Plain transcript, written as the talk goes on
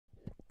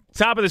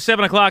Top of the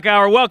 7 o'clock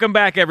hour. Welcome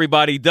back,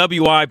 everybody.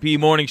 WIP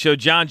Morning Show.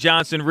 John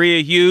Johnson,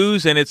 Rhea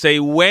Hughes, and it's a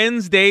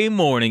Wednesday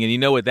morning, and you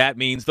know what that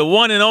means. The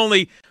one and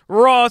only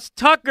Ross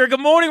Tucker. Good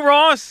morning,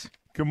 Ross.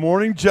 Good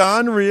morning,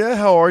 John, Rhea.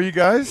 How are you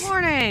guys?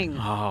 Morning.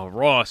 Oh,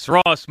 Ross,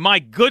 my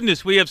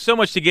goodness, we have so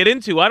much to get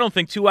into. I don't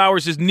think 2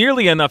 hours is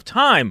nearly enough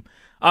time.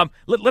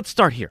 Let's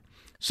start here.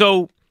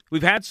 So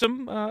we've had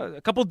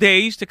a couple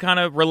days to kind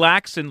of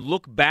relax and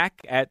look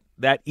back at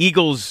that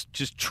Eagles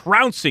just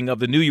trouncing of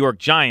the New York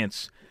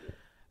Giants.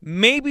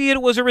 Maybe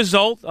it was a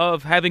result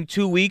of having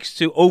 2 weeks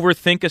to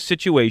overthink a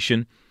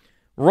situation.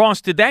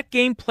 Ross, did that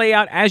game play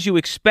out as you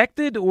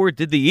expected, or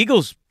did the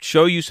Eagles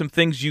show you some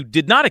things you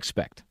did not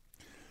expect?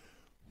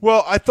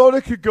 Well, I thought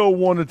it could go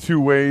one of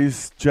two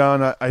ways,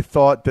 John. I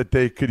thought that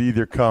they could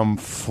either come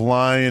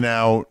flying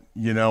out,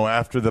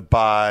 after the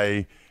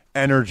bye,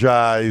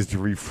 energized,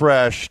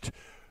 refreshed,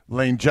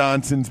 Lane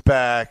Johnson's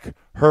back,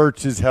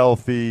 Hurts is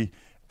healthy,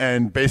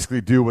 and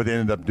basically do what they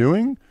ended up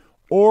doing.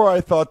 Or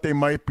I thought they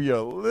might be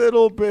a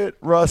little bit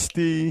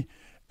rusty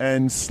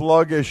and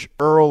sluggish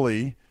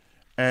early,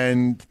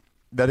 and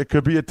that it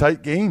could be a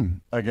tight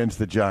game against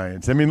the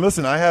Giants. I mean,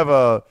 listen, I have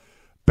a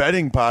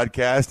betting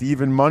podcast,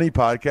 Even Money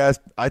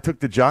podcast. I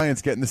took the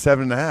Giants getting the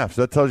 7.5,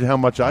 so that tells you how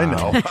much I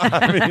know.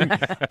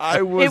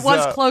 I mean, it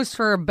was close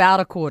for about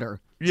a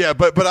quarter. Yeah,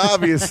 but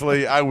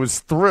obviously I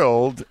was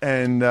thrilled,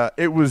 and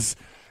it was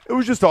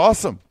just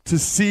awesome to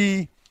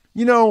see.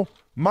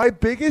 My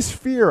biggest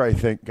fear, I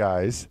think,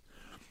 guys,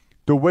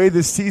 the way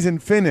the season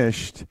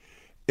finished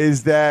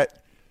is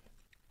that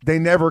they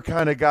never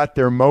kind of got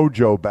their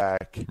mojo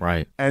back.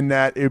 Right. And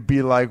that it'd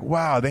be like,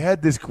 wow, they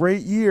had this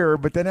great year,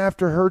 but then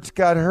after Hurts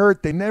got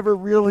hurt, they never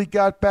really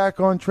got back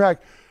on track.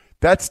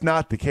 That's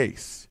not the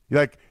case.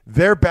 Like,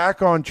 they're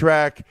back on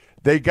track.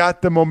 They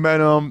got the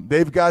momentum.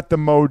 They've got the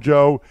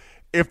mojo.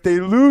 If they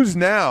lose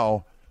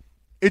now,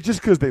 it's just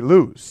because they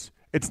lose.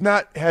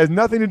 Has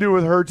nothing to do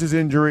with Hurts'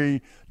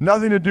 injury,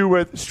 nothing to do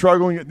with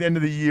struggling at the end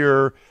of the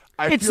year.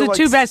 It's the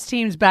two best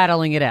teams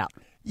battling it out.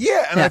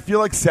 Yeah, and I feel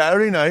like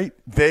Saturday night,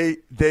 they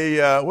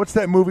what's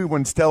that movie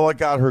when Stella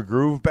got her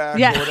groove back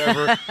or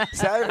whatever?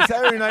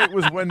 Saturday night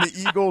was when the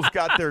Eagles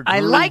got their groove back.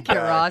 I like it,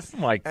 Ross. Oh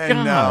my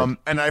God.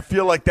 And I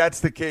feel like that's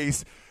the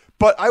case.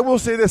 But I will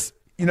say this,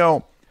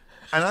 and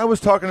I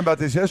was talking about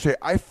this yesterday.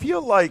 I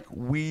feel like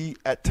we,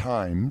 at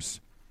times,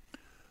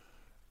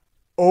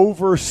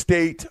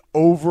 overrate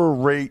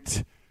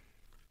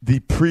the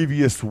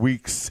previous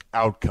week's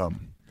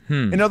outcome.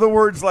 In other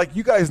words, like,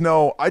 you guys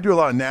know, I do a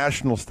lot of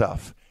national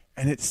stuff,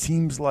 and it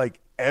seems like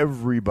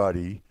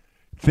everybody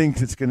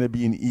thinks it's going to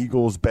be an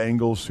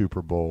Eagles-Bengals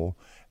Super Bowl,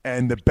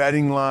 and the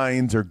betting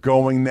lines are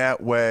going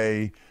that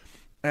way.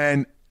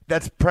 And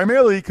that's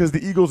primarily because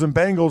the Eagles and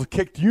Bengals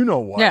kicked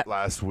you-know-what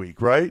last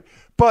week, right?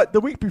 But the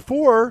week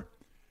before,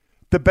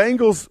 the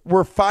Bengals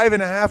were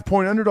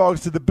 5.5-point underdogs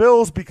to the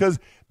Bills because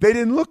they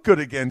didn't look good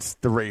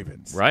against the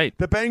Ravens. Right.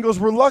 The Bengals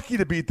were lucky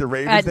to beat the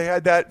Ravens. They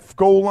had that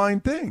goal line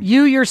thing.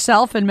 You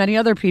yourself and many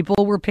other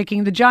people were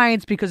picking the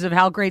Giants because of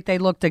how great they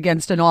looked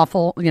against an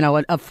awful,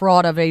 a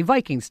fraud of a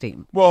Vikings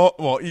team. Well,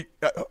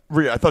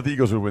 Rhea, I thought the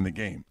Eagles would win the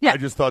game. Yeah. I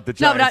just thought the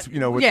Giants,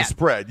 with the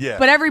spread,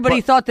 But everybody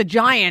thought the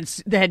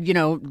Giants had,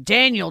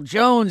 Daniel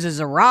Jones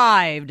has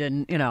arrived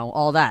and,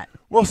 all that.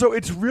 Well, so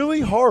it's really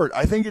hard.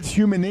 I think it's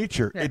human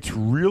nature. Yeah. It's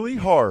really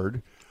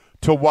hard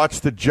to watch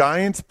the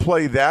Giants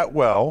play that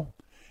well.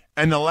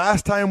 And the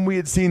last time we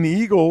had seen the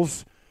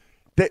Eagles,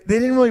 they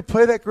didn't really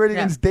play that great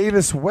against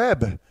Davis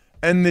Webb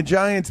and the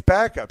Giants'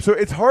 backup. So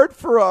it's hard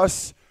for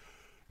us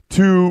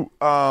to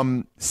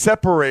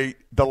separate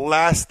the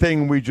last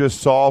thing we just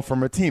saw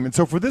from a team. And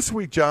so for this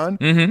week,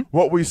 John,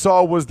 what we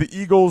saw was the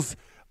Eagles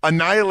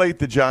annihilate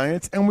the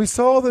Giants, and we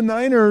saw the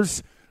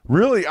Niners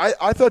really,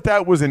 I thought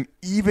that was an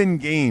even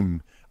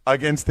game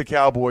against the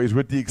Cowboys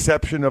with the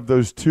exception of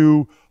those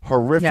two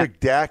horrific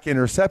Dak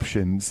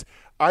interceptions.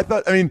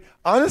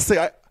 Honestly,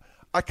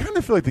 I kind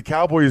of feel like the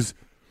Cowboys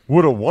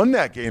would have won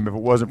that game if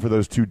it wasn't for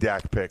those two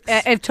Dak picks.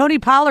 If Tony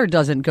Pollard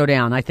doesn't go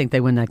down, I think they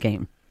win that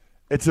game.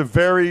 It's a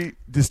very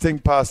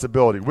distinct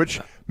possibility,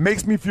 which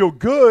makes me feel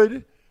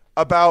good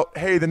about,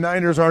 hey, the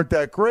Niners aren't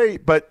that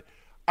great, but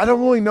I don't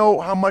really know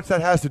how much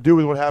that has to do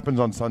with what happens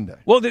on Sunday.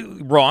 Well,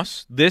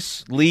 Ross,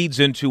 this leads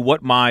into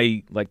what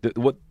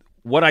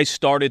what I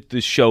started the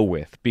show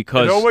with,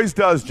 because it always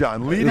does,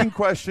 John. Leading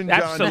question,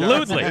 John.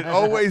 Absolutely. Johnson. It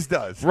always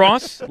does.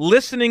 Ross,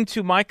 listening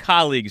to my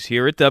colleagues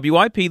here at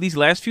WIP these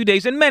last few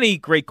days and many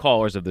great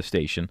callers of the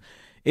station,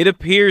 it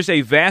appears a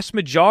vast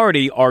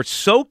majority are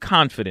so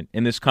confident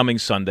in this coming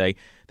Sunday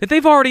that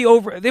they've already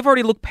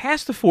looked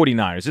past the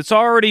 49ers. It's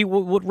already,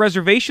 what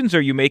reservations are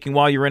you making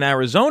while you're in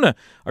Arizona?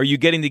 Are you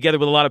getting together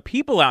with a lot of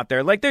people out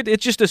there? Like,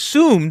 it's just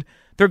assumed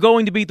they're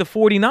going to beat the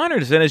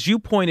 49ers. And as you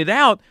pointed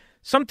out,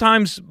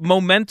 sometimes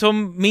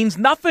momentum means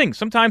nothing.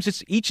 Sometimes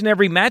it's each and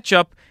every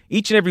matchup,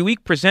 each and every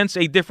week presents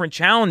a different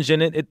challenge,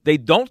 and they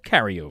don't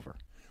carry over.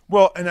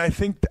 Well, and I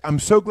think I'm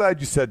so glad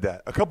you said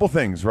that. A couple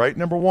things, right?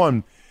 Number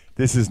one,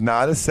 this is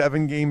not a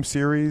 7-game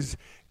series.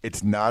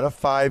 It's not a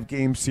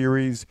 5-game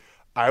series.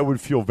 I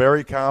would feel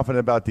very confident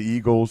about the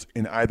Eagles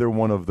in either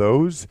one of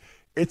those.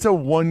 it's a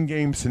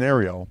one-game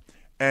scenario.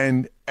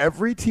 And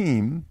every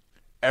team,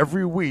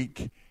 every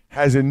week,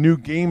 has a new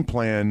game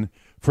plan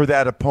for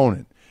that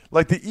opponent.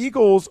 Like the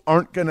Eagles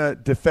aren't going to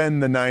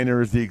defend the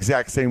Niners the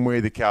exact same way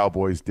the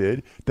Cowboys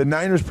did. The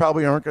Niners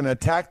probably aren't going to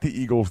attack the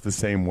Eagles the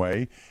same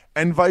way,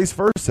 and vice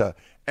versa.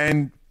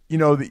 And,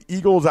 the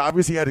Eagles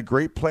obviously had a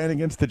great plan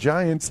against the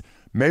Giants.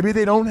 Maybe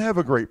they don't have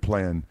a great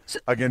plan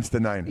against the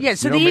Niners. Yeah,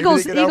 so the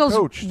Eagles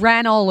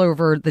ran all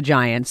over the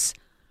Giants,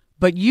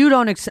 but you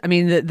don't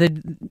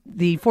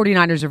the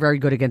 49ers are very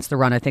good against the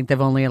run. I think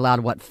they've only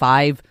allowed,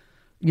 5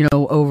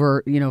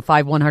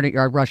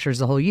 100-yard rushers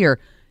the whole year.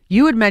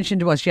 You had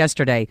mentioned to us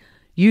yesterday,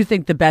 you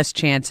think the best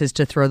chance is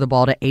to throw the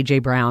ball to A.J.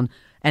 Brown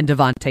and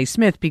Devontae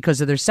Smith because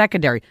of their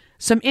secondary.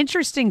 Some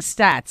interesting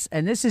stats,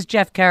 and this is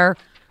Jeff Kerr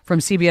from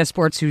CBS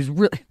Sports,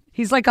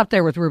 he's like up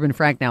there with Reuben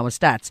Frank now with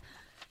stats.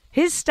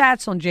 His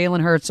stats on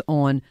Jalen Hurts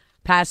on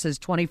passes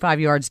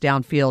 25 yards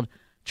downfield,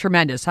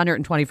 tremendous,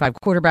 125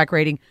 quarterback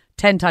rating,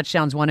 10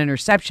 touchdowns, 1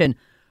 interception,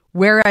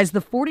 whereas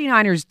the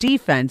 49ers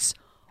defense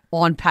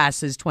on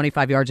passes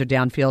 25 yards or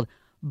downfield,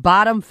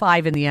 bottom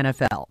 5 in the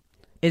NFL.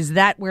 Is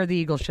that where the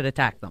Eagles should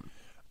attack them?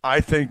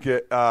 I think,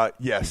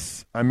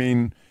 yes. I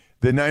mean,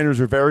 the Niners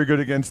are very good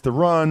against the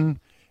run.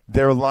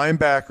 Their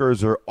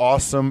linebackers are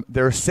awesome.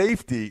 Their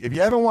safety, if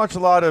you haven't watched a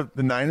lot of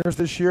the Niners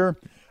this year,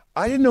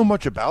 I didn't know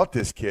much about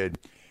this kid.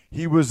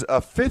 He was a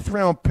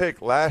 5th-round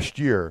pick last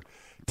year,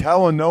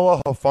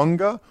 Talanoa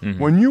Hufanga. Mm-hmm.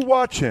 When you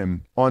watch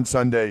him on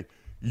Sunday,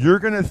 you're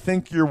going to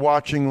think you're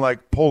watching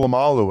like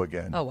Polamalu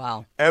again. Oh,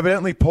 wow.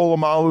 Evidently,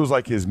 Polamalu is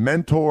like his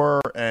mentor,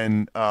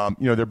 and,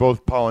 they're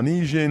both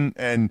Polynesian,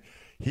 and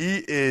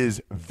he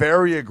is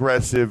very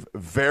aggressive,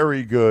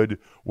 very good,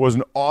 was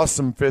an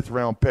awesome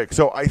 5th-round pick.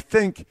 So I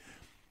think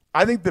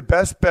the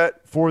best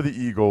bet for the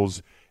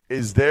Eagles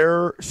is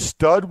their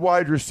stud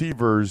wide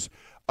receivers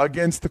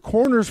against the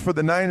corners for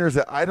the Niners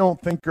that I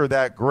don't think are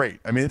that great.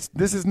 I mean,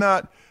 this is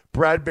not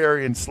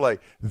Bradbury and Slay.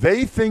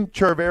 They think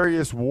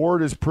Charvarius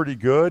Ward is pretty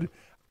good.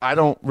 I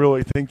don't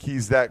really think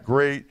he's that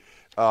great.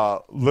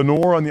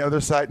 Lenore on the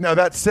other side. Now,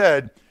 that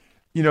said,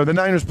 the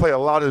Niners play a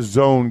lot of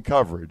zone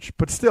coverage.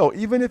 But still,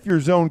 even if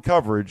you're zone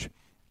coverage,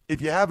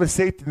 if you have a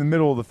safety in the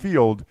middle of the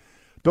field,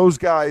 those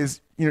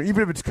guys,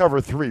 even if it's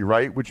cover 3,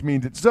 right, which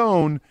means it's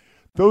zone,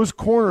 those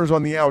corners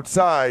on the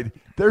outside,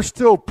 they're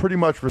still pretty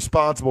much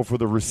responsible for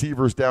the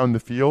receivers down the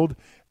field.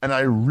 And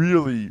I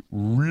really,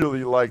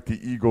 really like the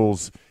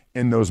Eagles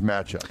in those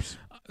matchups.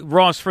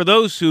 Ross, for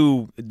those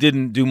who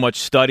didn't do much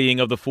studying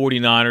of the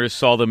 49ers,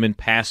 saw them in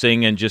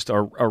passing and just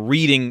are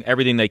reading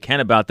everything they can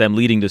about them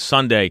leading to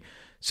Sunday,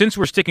 since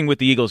we're sticking with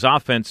the Eagles'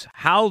 offense,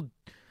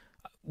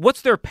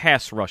 what's their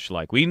pass rush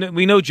like? We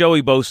know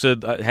Joey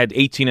Bosa had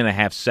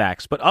 18.5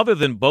 sacks, but other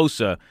than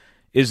Bosa,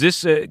 is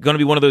this going to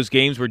be one of those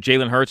games where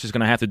Jalen Hurts is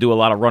going to have to do a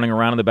lot of running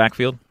around in the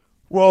backfield?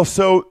 Well,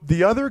 so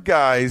the other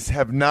guys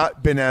have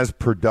not been as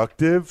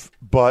productive,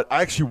 but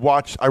I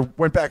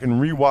went back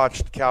and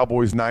rewatched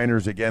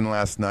Cowboys-Niners again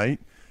last night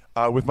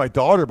with my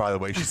daughter, by the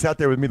way. She sat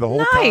there with me the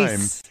whole time.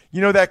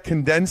 You know that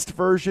condensed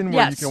version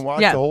where you can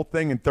watch the whole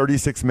thing in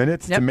 36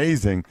 minutes? It's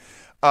amazing.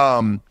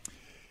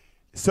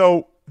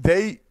 So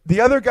the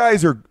other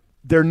guys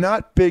they're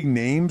not big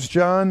names,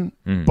 John,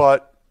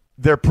 but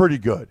they're pretty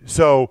good.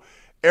 So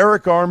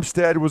Eric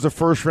Armstead was a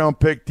first-round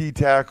pick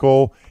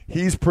D-tackle.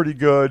 He's pretty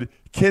good.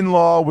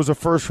 Kinlaw was a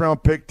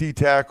first-round pick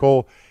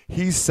D-tackle.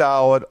 He's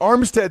solid.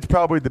 Armstead's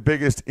probably the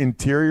biggest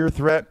interior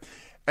threat.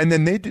 And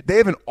then they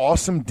have an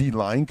awesome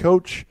D-line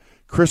coach,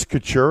 Chris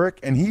Kachurik,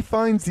 and he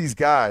finds these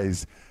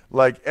guys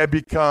like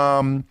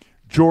Ebicom,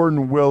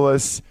 Jordan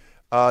Willis,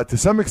 to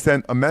some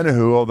extent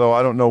Amenahu, although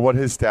I don't know what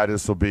his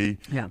status will be,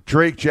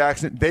 Drake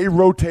Jackson. They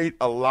rotate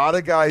a lot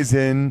of guys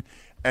in,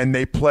 and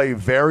they play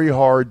very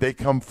hard. They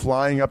come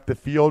flying up the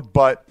field,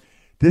 but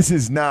this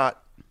is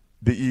not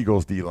the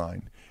Eagles'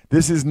 D-line.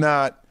 This is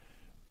not,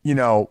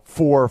 4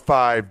 or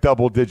 5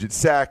 double-digit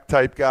sack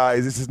type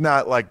guys. This is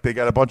not like they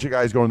got a bunch of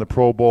guys going to the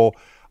Pro Bowl.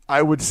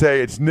 I would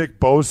say it's Nick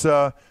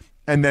Bosa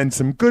and then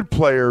some good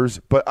players,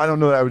 but I don't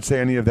know that I would say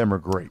any of them are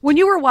great. When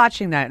you were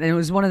watching that, and it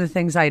was one of the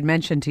things I had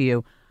mentioned to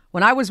you,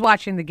 when I was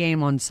watching the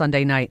game on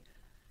Sunday night,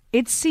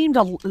 it seemed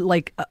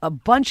like a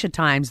bunch of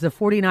times the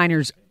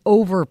 49ers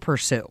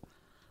over-pursue.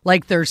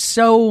 Like they're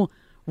so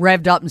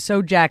revved up and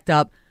so jacked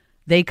up,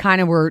 they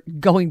kind of were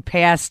going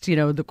past,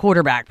 the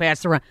quarterback,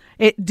 past the run.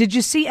 Did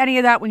you see any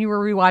of that when you were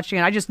rewatching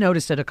it? I just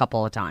noticed it a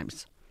couple of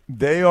times.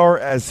 They are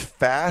as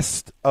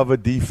fast of a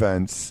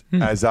defense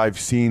as I've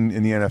seen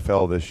in the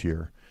NFL this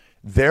year.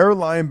 Their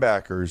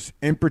linebackers,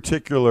 in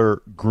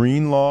particular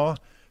Greenlaw,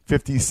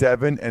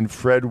 57, and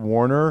Fred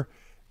Warner,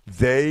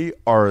 they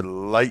are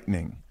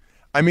lightning.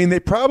 I mean,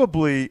 I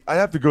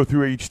have to go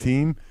through each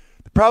team,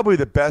 probably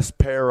the best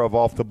pair of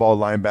off-the-ball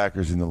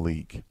linebackers in the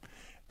league.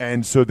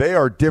 And so they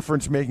are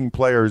difference-making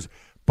players.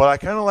 But I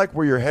kind of like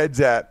where your head's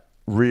at,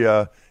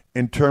 Rhea,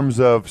 in terms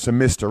of some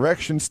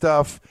misdirection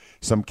stuff,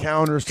 some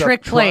counter stuff.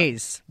 Trick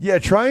plays.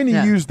 Trying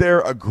to use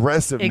their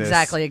aggressiveness.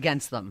 Exactly,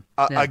 against them.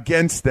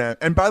 Against them.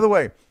 And by the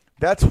way,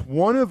 that's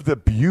one of the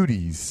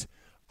beauties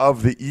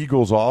of the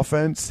Eagles'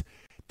 offense.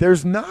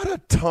 there's not a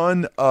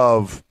ton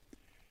of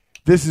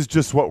this is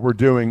just what we're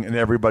doing and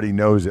everybody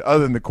knows it,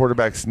 other than the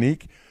quarterback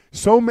sneak.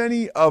 So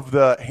many of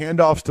the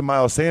handoffs to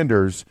Miles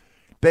Sanders,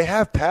 they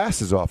have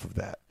passes off of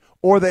that,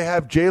 or they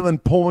have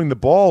Jalen pulling the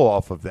ball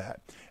off of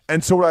that.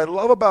 And so what I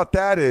love about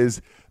that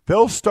is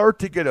they'll start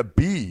to get a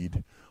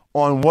bead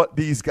on what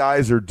these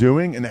guys are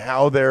doing and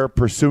how they're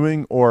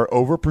pursuing or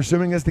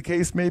over-pursuing, as the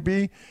case may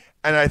be.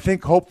 And I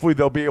think hopefully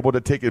they'll be able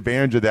to take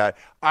advantage of that.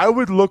 I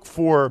would look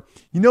for,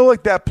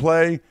 like that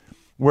play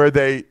where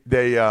they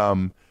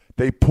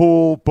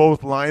pull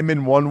both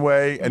linemen one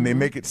way and they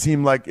make it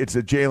seem like it's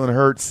a Jalen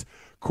Hurts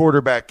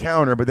quarterback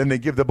counter, but then they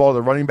give the ball to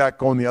the running back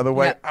going the other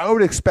way. Yep. I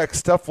would expect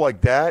stuff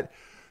like that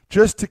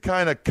just to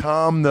kind of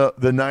calm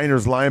the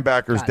Niners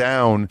linebackers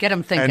down. Get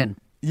them thinking.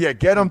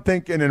 Get them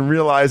thinking and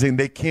realizing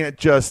they can't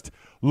just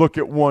look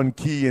at one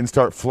key and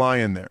start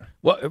flying there.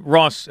 Well,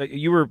 Ross,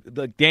 you were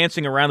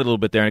dancing around a little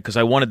bit there because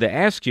I wanted to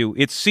ask you,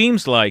 it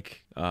seems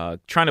like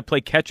trying to play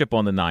catch-up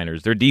on the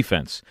Niners, their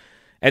defense,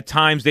 at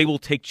times they will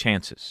take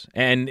chances.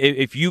 And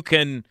if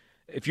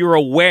you're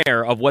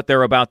aware of what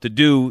they're about to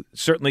do,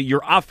 certainly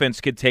your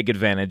offense could take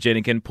advantage and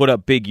it can put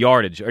up big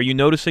yardage. Are you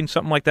noticing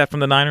something like that from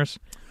the Niners?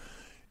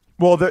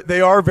 Well,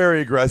 they are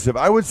very aggressive.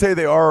 I would say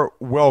they are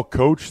well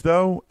coached,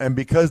 though, and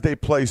because they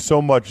play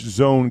so much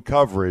zone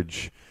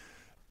coverage,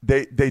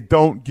 they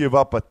don't give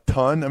up a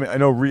ton. I mean, I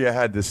know Rhea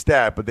had the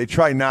stat, but they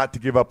try not to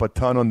give up a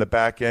ton on the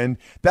back end.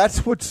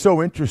 That's what's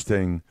so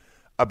interesting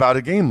about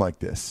a game like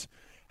this.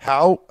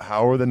 How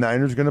are the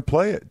Niners going to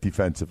play it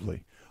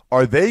defensively?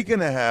 Are they going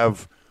to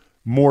have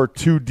more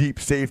two deep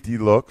safety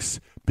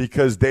looks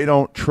because they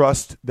don't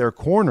trust their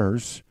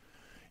corners,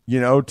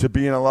 to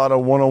be in a lot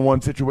of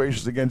one-on-one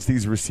situations against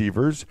these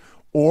receivers?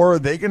 Or are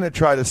they going to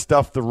try to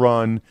stuff the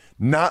run,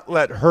 not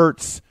let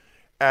Hurts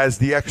as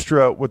the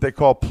extra, what they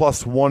call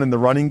 +1 in the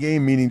running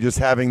game, meaning just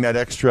having that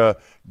extra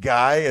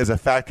guy as a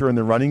factor in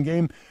the running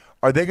game?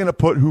 Are they going to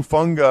put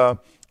Hufanga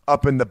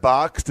up in the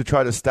box to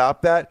try to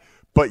stop that?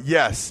 But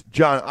yes,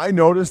 John, I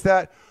noticed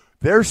that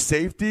their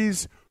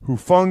safeties,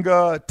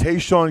 Hufanga,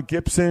 Tayshaun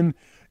Gibson,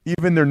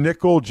 even their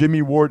nickel,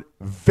 Jimmy Ward,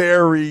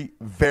 very,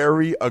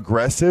 very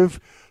aggressive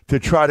to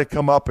try to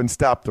come up and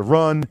stop the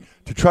run,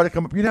 to try to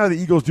come up. You know how the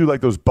Eagles do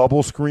like those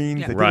bubble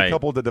screens? Yeah. They did Right. a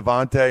couple to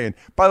Devontae. And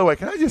by the way,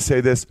 can I just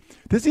say this?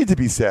 This needs to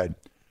be said.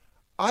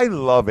 I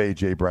love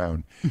A.J.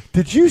 Brown.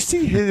 Did you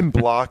see him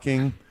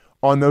blocking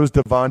on those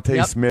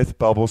Devontae Smith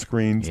bubble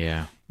screens?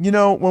 Yeah.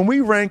 When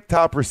we rank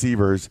top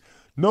receivers,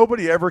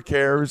 nobody ever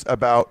cares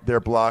about their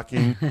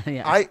blocking.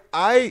 Yeah.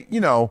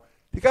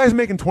 The guy's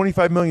making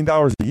 $25 million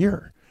a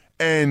year,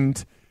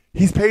 and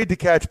he's paid to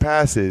catch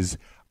passes.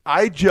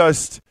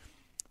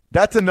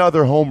 That's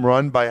another home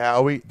run by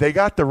Howie. They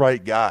got the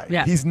right guy.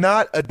 Yeah. He's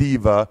not a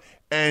diva,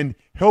 and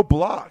he'll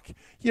block.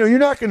 You're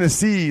not going to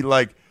see,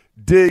 like,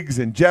 Diggs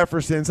and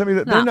Jefferson.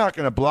 They're not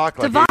going to block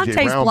like A.J. Devontae's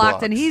Brown blocked,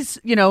 blocks. and he's,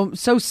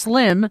 so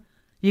slim.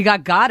 You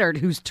got Goddard,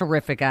 who's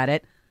terrific at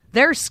it.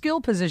 Their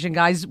skill position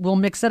guys will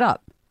mix it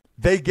up.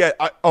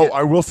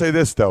 I will say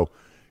this, though.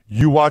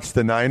 You watch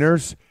the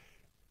Niners,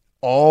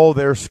 all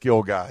their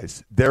skill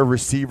guys, their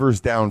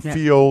receivers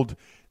downfield,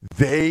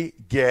 they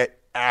get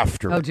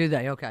after it. Oh, do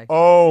they? Okay.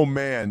 Oh,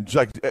 man.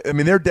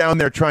 They're down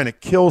there trying to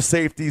kill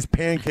safeties,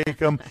 pancake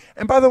them.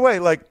 And by the way,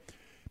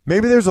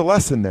 maybe there's a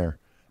lesson there.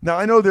 Now,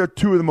 I know they're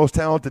two of the most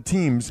talented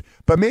teams,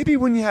 but maybe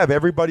when you have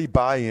everybody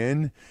buy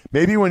in,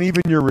 maybe when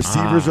even your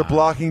receivers are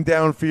blocking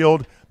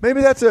downfield, maybe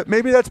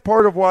that's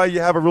part of why you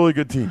have a really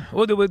good team.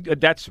 Well,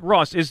 that's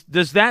Ross.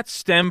 Does that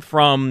stem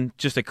from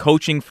just a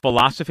coaching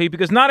philosophy?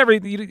 Because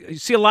you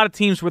see a lot of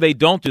teams where they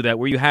don't do that,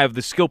 where you have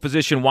the skill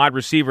position wide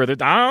receiver. I'm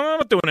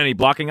not doing any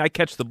blocking. I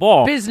catch the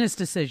ball. Business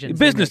decisions.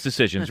 Business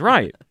decisions,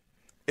 right?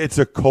 It's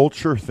a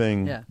culture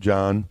thing,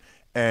 John.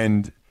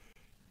 And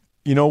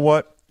you know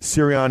what?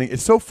 Sirianni,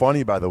 it's so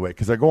funny, by the way,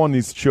 because I go on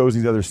these shows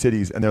in these other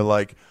cities, and they're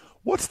like,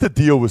 what's the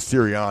deal with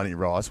Sirianni,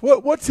 Ross?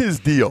 What's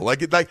his deal? Like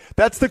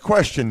that's the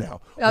question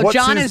now.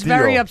 John is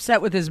very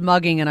upset with his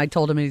mugging, and I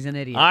told him he's an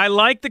idiot. I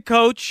like the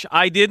coach.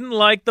 I didn't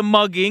like the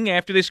mugging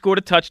after they scored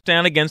a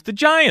touchdown against the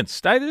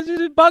Giants.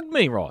 It bugged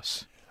me,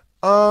 Ross.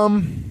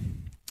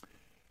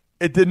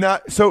 It did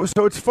not. So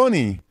it's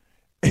funny.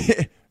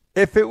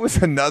 If it was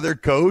another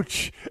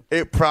coach,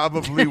 it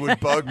probably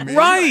would bug me.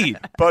 Right.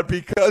 But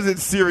because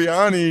it's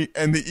Sirianni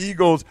and the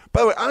Eagles,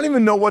 by the way, I don't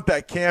even know what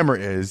that camera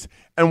is.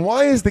 And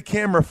why is the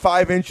camera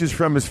 5 inches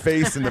from his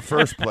face in the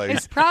first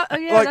place?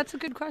 That's a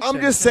good question. I'm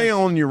just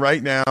saying you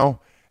right now,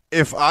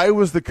 if I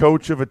was the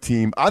coach of a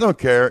team, I don't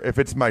care if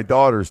it's my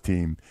daughter's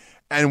team,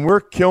 and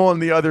we're killing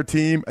the other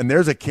team, and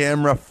there's a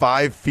camera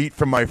 5 feet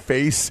from my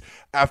face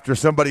after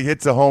somebody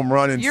hits a home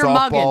run in softball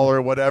mugging.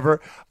 or whatever,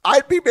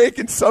 I'd be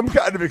making some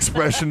kind of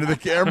expression to the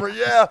camera.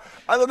 Yeah,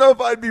 I don't know if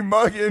I'd be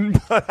mugging,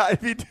 but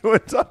I'd be doing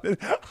something.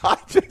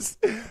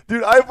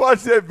 Dude, I've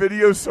watched that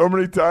video so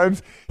many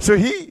times. So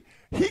he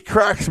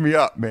cracks me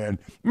up, man.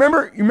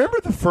 Remember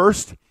the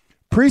first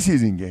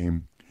preseason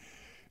game?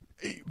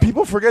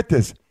 People forget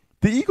this.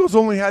 The Eagles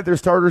only had their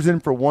starters in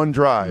for one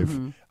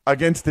drive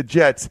against the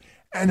Jets,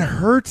 and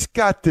Hurts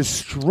got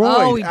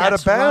destroyed out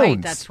of bounds.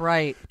 Right, that's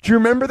right. Do you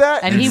remember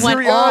that? And he went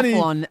Sirianni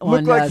off on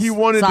looked like he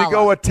wanted Salah. to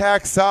go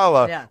attack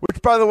Salah, Yeah.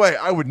 which, by the way,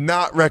 I would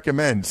not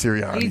recommend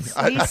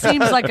Sirianni. He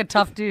seems like a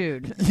tough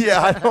dude.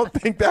 Yeah, I don't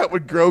think that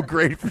would grow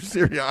great for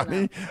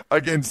Sirianni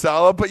against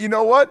Salah. But you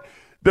know what?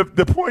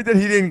 The point that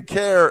he didn't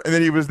care and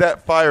that he was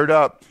that fired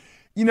up,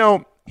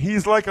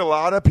 he's like a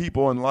lot of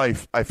people in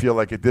life, I feel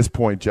like at this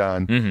point,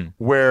 John,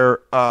 where,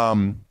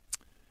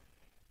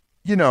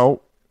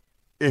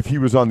 if he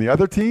was on the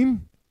other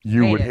team,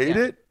 you would hate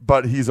it,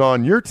 but he's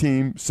on your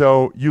team,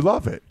 so you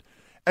love it.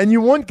 And you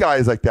want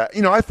guys like that.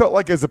 I felt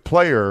like as a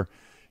player,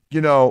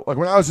 like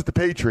when I was at the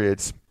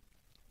Patriots,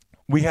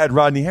 we had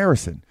Rodney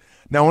Harrison.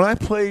 Now, when I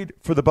played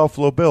for the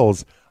Buffalo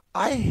Bills,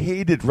 I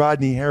hated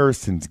Rodney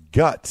Harrison's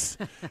guts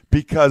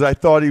because I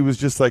thought he was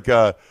just like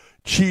a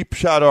cheap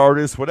shot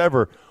artist,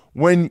 whatever.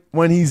 When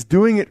he's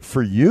doing it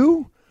for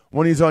you,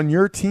 when he's on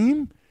your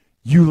team,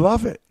 you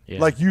love it. Yeah.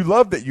 Like you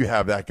love that you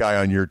have that guy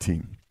on your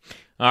team.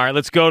 All right,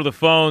 let's go to the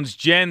phones.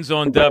 Jen's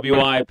on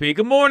WIP.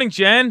 Good morning,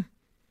 Jen.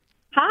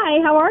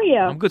 Hi, how are you?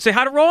 I'm good. Say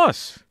hi to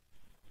Ross.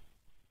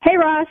 Hey,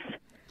 Ross.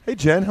 Hey,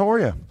 Jen. How are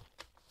you?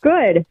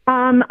 Good.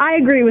 I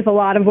agree with a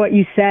lot of what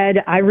you said.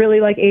 I really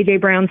like A.J.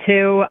 Brown,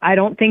 too. I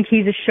don't think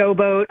he's a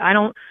showboat. I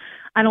don't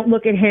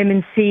look at him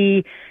and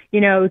see,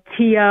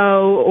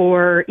 T.O.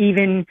 or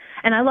even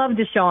 – and I love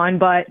Deshaun,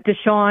 but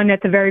Deshaun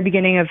at the very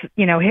beginning of,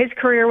 his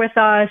career with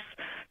us.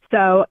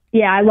 So,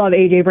 yeah, I love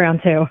A.J. Brown,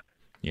 too.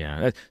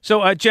 Yeah.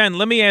 So, Jen,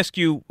 let me ask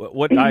you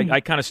what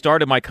I kind of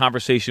started my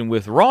conversation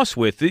with Ross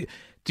with.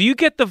 Do you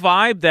get the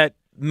vibe that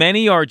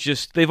many are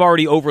just, they've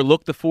already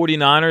overlooked the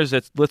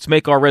 49ers? Let's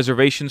make our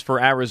reservations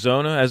for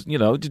Arizona.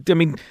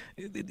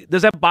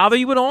 Does that bother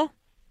you at all?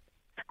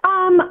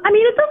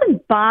 It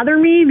doesn't bother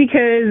me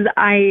because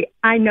I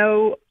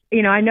know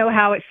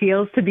how it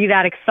feels to be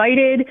that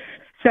excited.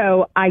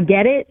 So I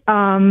get it.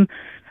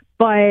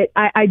 But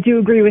I do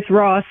agree with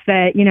Ross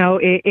that,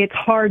 it's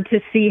hard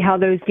to see how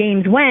those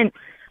games went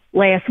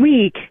last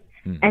week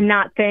and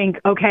not think,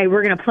 okay,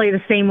 we're going to play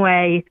the same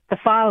way the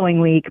following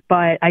week.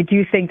 But I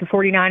do think the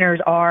 49ers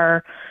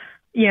are,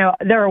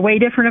 they're a way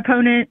different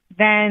opponent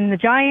than the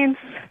Giants.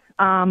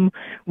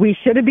 We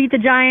should have beat the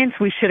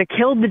Giants. We should have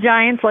killed the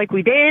Giants like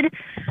we did.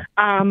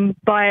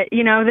 But,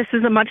 this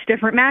is a much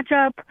different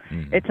matchup.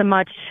 It's a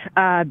much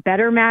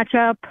better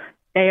matchup.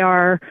 They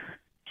are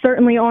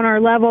certainly on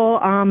our level.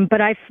 But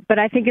I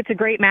think it's a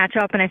great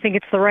matchup, and I think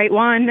it's the right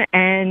one.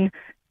 And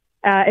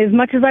as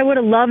much as I would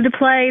have loved to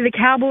play the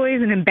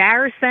Cowboys and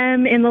embarrass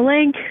them in the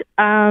link,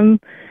 I'm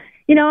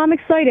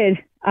excited.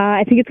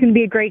 I think it's going to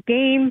be a great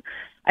game.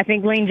 I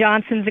think Lane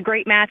Johnson's a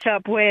great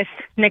matchup with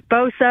Nick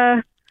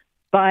Bosa,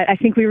 but I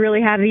think we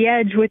really have the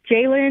edge with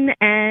Jalen.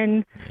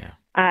 And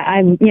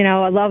I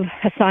love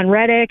Hassan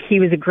Reddick. He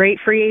was a great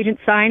free agent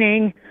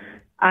signing.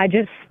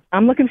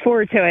 I'm looking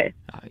forward to it.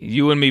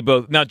 You and me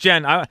both. Now,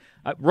 Jen,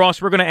 Ross,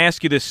 we're going to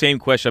ask you this same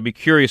question. I'll be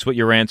curious what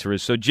your answer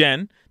is. So,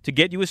 Jen, to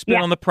get you a spin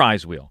on the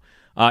prize wheel,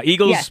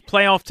 Eagles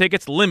playoff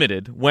tickets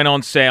limited went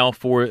on sale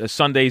for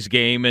Sunday's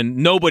game, and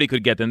nobody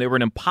could get them. They were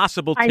an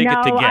impossible ticket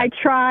to get. I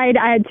tried.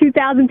 I had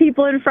 2,000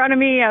 people in front of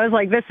me. I was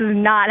like, this is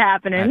not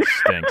happening. That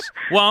stinks.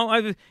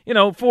 Well,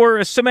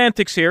 for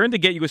semantics here and to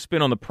get you a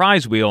spin on the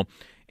prize wheel,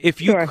 if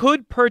you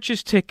could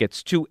purchase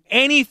tickets to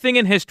anything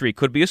in history,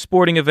 could be a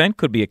sporting event,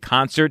 could be a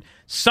concert,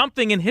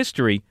 something in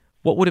history,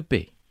 what would it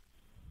be?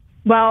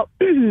 Well,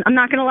 I'm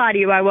not going to lie to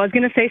you. I was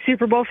going to say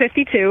Super Bowl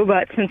 52,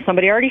 but since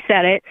somebody already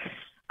said it,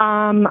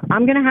 I'm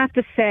going to have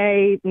to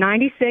say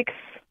 96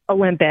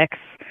 Olympics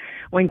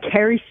when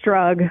Carrie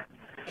Strug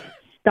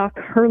stuck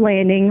her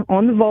landing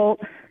on the vault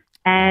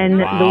and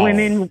the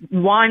women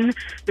won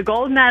the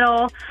gold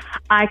medal.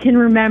 I can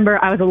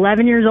remember I was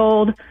 11 years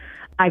old.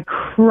 I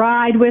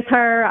cried with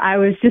her. I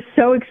was just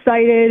so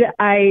excited.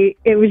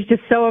 It was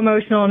just so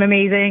emotional and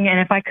amazing.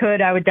 And if I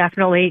could, I would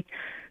definitely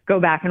go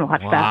back and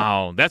watch that.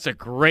 Wow, that's a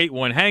great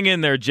one. Hang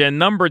in there, Jen.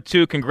 Number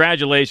 2,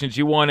 congratulations.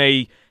 You won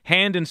a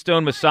Hand and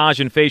Stone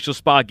Massage and Facial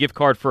Spa gift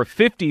card for a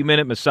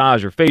 50-minute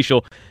massage or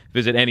facial.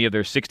 Visit any of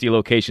their 60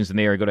 locations in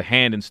the area. Go to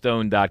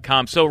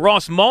handandstone.com. So,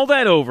 Ross, mull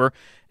that over.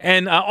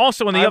 And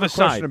also on the other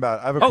side.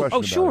 I have a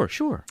question about it.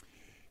 Sure.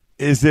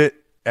 Is it,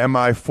 am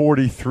I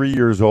 43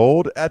 years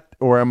old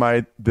or am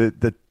I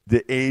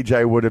the age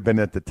I would have been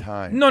at the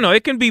time? No,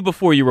 it can be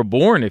before you were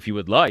born if you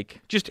would like.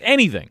 Just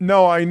anything.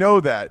 No, I know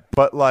that.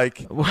 But,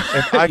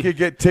 if I could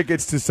get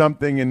tickets to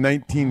something in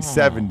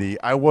 1970,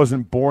 I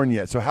wasn't born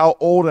yet. So how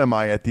old am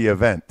I at the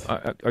event?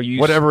 Are you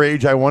whatever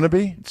age I want to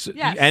be?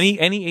 Yes.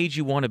 Any age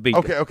you want to be.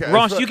 Okay.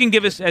 Ross, you can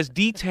give us as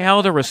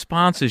detailed a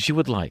response as you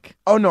would like.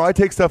 Oh, no, I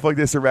take stuff like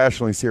this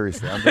irrationally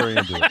seriously. I'm very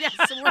into it. Yes,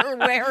 we're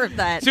aware of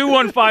that.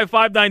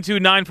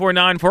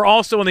 215-592-9494.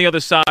 Also on the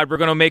other side, we're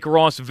going to make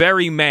Ross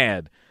very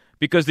mad,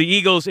 because the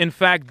Eagles, in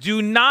fact,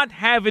 do not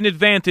have an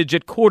advantage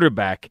at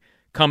quarterback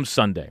come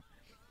Sunday.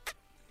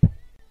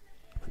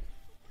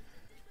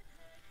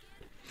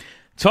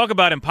 Talk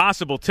about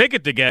impossible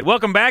ticket to get.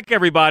 Welcome back,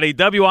 everybody.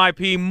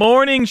 WIP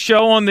Morning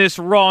Show on this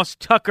Ross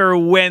Tucker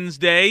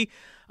Wednesday.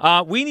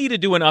 We need to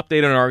do an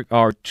update on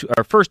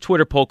our first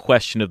Twitter poll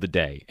question of the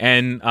day.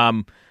 And,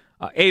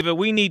 Ava,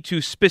 we need to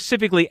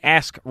specifically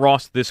ask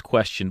Ross this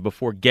question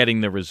before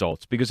getting the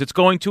results because it's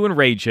going to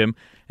enrage him.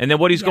 And then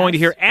what he's going to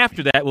hear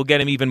after that will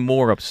get him even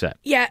more upset.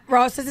 Yeah,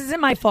 Ross, this isn't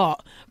my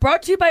fault.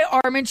 Brought to you by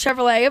Armin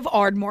Chevrolet of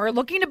Ardmore.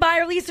 Looking to buy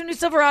or lease a new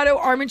Silverado?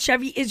 Armin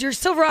Chevy is your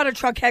Silverado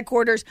truck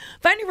headquarters.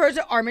 Find your roads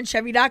at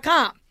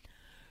arminchevy.com.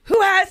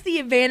 Who has the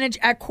advantage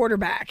at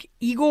quarterback,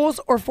 Eagles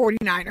or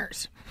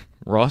 49ers?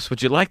 Ross,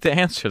 would you like to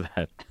answer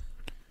that?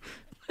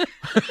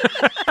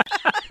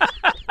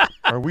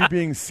 Are we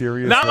being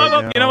serious No,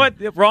 now? you know what,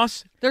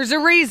 Ross? There's a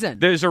reason.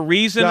 There's a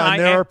reason. John,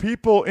 there are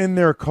people in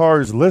their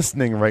cars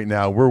listening right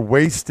now. We're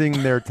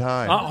wasting their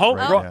time.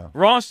 Now.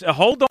 Ross,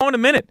 hold on a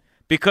minute,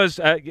 because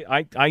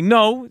I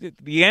know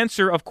the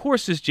answer, of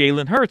course, is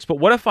Jalen Hurts. But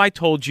what if I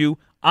told you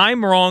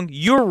I'm wrong,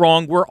 you're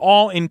wrong, we're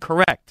all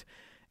incorrect?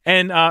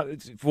 And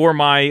for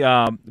my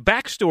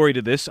backstory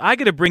to this, I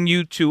got to bring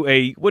you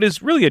to what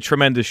is really a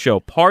tremendous show.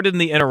 Pardon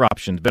the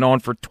interruption. Been on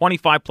for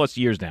 25 plus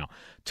years now.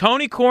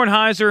 Tony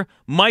Kornheiser,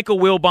 Michael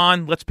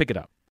Wilbon. Let's pick it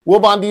up.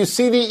 Wilbon, do you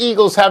see the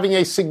Eagles having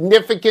a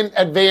significant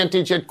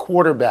advantage at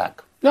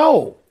quarterback?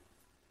 No.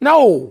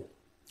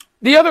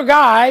 The other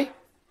guy,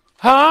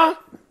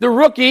 the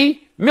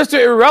rookie,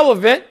 Mr.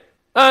 Irrelevant,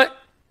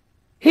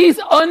 he's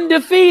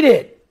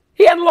undefeated.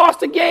 He hadn't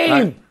lost a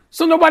game.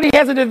 So nobody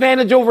has an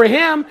advantage over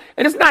him.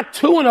 And it's not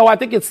 2-0. I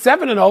think it's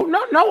 7-0.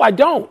 No, I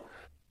don't.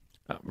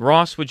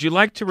 Ross, would you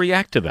like to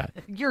react to that?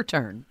 Your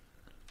turn.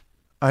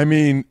 I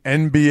mean,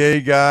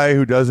 NBA guy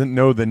who doesn't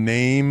know the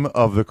name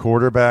of the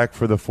quarterback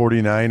for the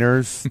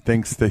 49ers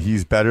thinks that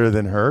he's better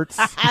than Hurts.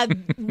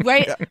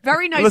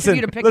 Very nice of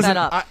you to pick that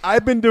up.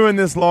 I've been doing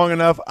this long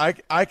enough.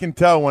 I can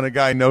tell when a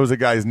guy knows a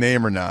guy's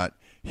name or not.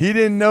 He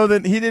didn't know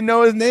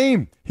his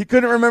name. He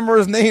couldn't remember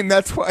his name.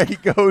 That's why he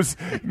goes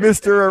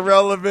Mr.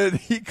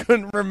 Irrelevant. He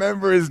couldn't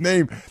remember his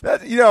name.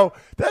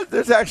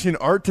 There's actually an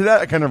art to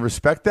that. I kind of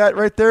respect that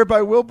right there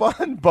by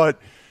Wilbon. But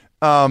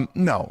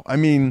no, I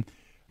mean,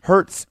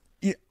 Hurts.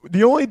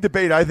 The only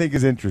debate I think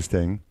is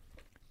interesting,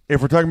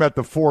 if we're talking about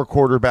the four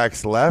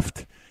quarterbacks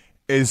left,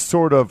 is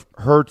sort of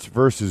Hurts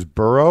versus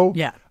Burrow.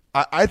 Yeah.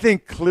 I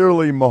think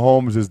clearly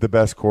Mahomes is the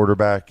best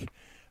quarterback.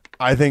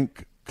 I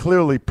think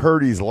clearly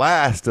Purdy's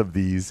last of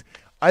these.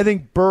 I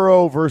think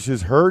Burrow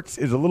versus Hurts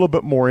is a little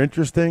bit more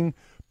interesting.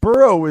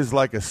 Burrow is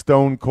like a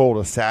stone-cold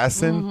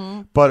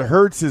assassin, but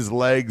Hurts'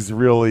 legs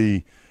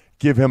really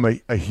give him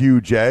a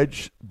huge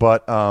edge.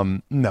 But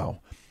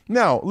no.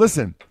 Now,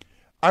 listen,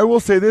 I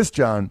will say this,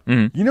 John.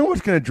 You know what's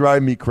going to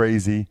drive me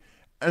crazy?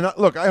 And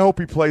look, I hope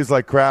he plays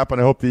like crap,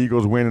 and I hope the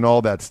Eagles win and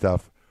all that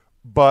stuff.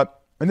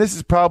 And this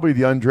is probably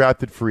the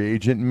undrafted free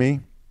agent in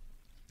me,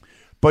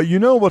 but you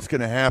know what's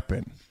going to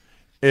happen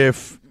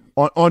if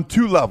on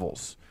two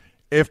levels.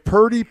 If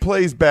Purdy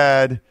plays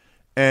bad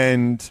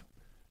and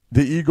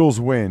the Eagles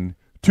win,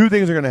 two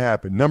things are going to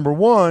happen. Number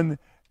one,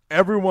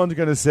 everyone's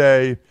going to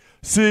say,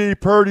 see,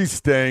 Purdy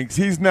stinks.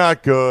 He's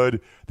not good.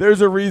 There's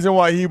a reason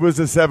why he was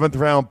a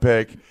 7th-round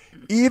pick.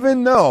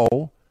 Even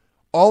though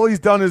all he's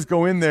done is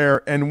go in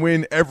there and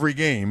win every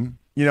game.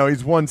 You know,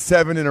 he's won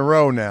 7 in a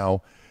row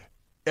now.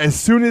 As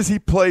soon as he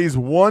plays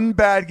one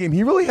bad game,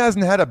 he really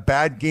hasn't had a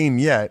bad game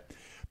yet,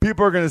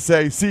 people are going to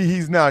say, see,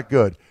 he's not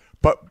good.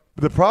 But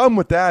the problem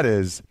with that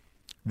is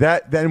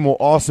that then will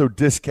also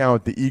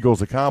discount the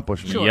Eagles'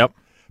 accomplishment. Sure. Yep.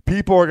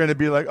 People are going to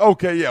be like,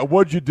 okay, yeah,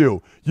 what'd you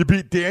do? You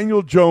beat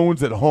Daniel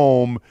Jones at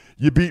home.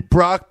 You beat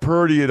Brock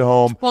Purdy at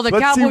home. Well, the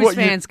Cowboys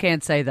fans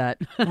can't say that.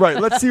 Right.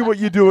 Let's see what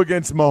you do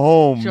against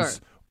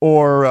Mahomes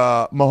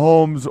or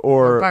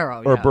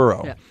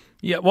Burrow.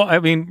 Yeah, well, I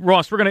mean,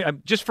 Ross, we're going to,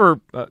 just for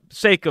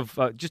sake of,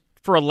 just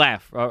for a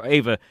laugh,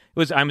 Ava,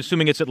 I'm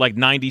assuming it's at like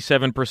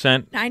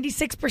 97%?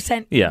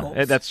 96% Yeah,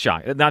 Eagles. that's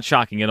shocking. Not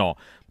shocking at all.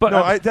 But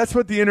no, that's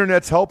what the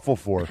internet's helpful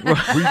for.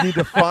 We need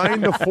to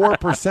find the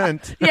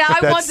 4%. Yeah,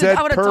 I want to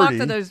talk to Purdy.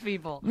 those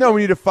people. No,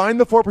 we need to find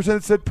the 4%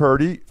 that said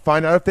Purdy,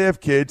 find out if they have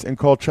kids, and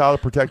call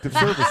Child Protective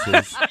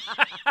Services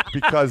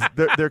because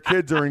their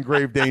kids are in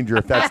grave danger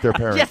if that's their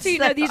parents. Yes, so you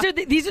know,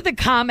 these are the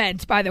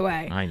comments, by the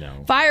way. I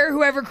know. Fire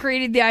whoever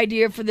created the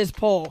idea for this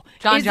poll.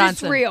 John Is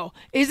Johnson. this real?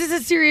 Is this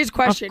a serious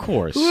question? Of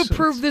course. Who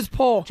approved this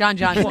poll? John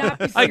Johnson.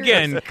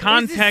 Again,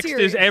 context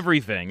is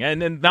everything,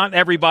 and not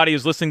everybody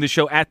is listening to the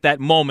show at that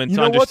moment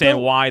to understand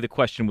why the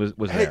question was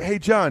there. Hey,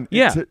 John.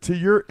 Yeah. To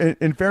your,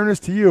 in fairness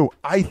to you,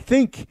 I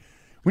think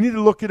we need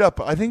to look it up.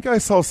 I think I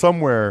saw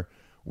somewhere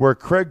where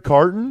Craig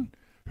Carton,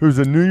 who's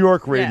a New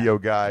York radio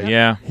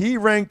guy, he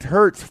ranked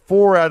Hurts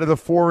 4 out of the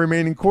 4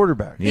 remaining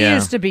quarterbacks. He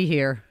used to be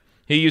here.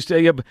 He used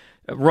to. Yeah,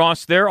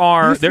 Ross, there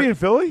are. He used to be in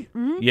Philly?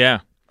 Mm-hmm. Yeah.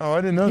 Oh,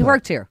 I didn't know He that.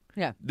 worked here.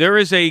 Yeah. There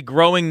is a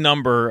growing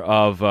number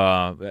of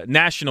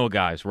national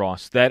guys,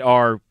 Ross, that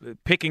are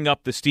picking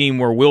up the steam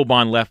where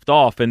Wilbon left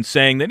off and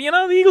saying that,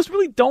 the Eagles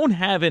really don't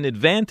have an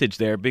advantage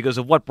there because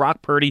of what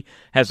Brock Purdy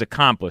has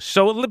accomplished.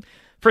 So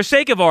for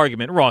sake of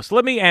argument, Ross,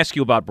 let me ask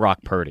you about Brock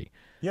Purdy.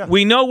 Yeah.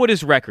 We know what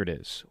his record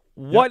is.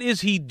 What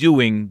is he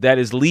doing that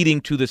is leading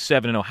to the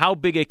 7-0? How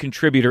big a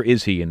contributor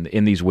is he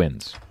in these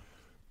wins?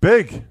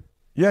 Big.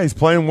 Yeah, he's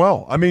playing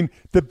well. I mean,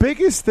 the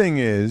biggest thing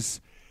is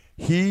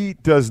he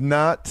does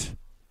not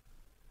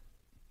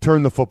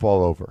turn the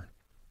football over,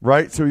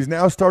 right? So he's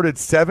now started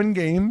 7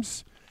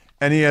 games,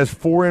 and he has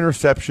 4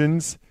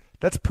 interceptions.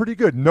 That's pretty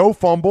good. No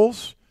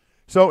fumbles.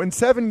 So in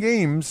 7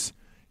 games,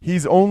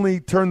 he's only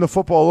turned the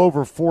football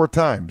over 4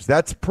 times.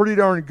 That's pretty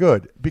darn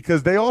good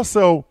because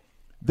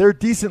they're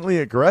decently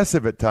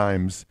aggressive at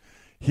times.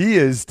 He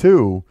is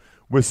too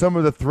with some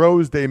of the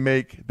throws they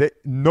make.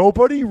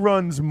 Nobody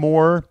runs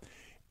more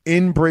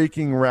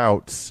in-breaking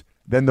routes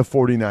than the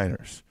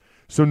 49ers.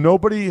 So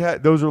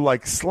those are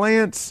like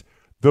slants,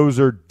 those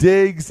are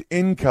digs,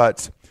 in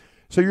cuts.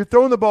 So you're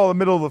throwing the ball in the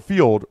middle of the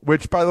field,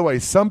 which, by the way,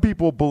 some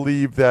people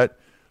believe that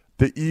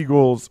the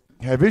Eagles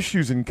have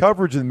issues in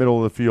coverage in the middle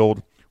of the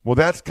field. Well,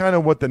 that's kind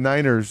of what the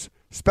Niners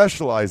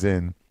specialize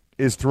in,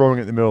 is throwing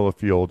it in the middle of the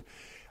field.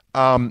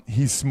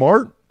 He's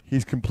smart.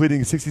 He's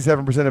completing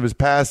 67% of his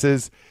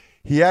passes.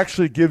 He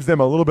actually gives them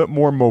a little bit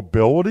more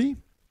mobility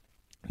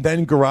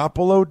than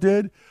Garoppolo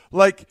did.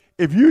 Like,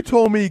 if you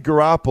told me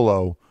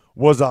Garoppolo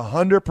was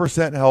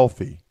 100%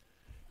 healthy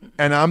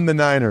and I'm the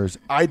Niners,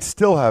 I'd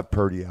still have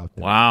Purdy out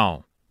there.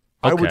 Wow.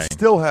 I would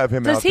still have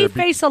him out Does there. he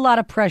face a lot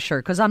of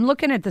pressure? Because I'm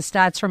looking at the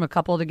stats from a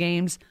couple of the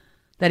games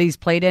that he's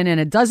played in, and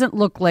it doesn't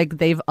look like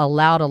they've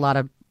allowed a lot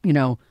of,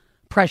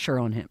 pressure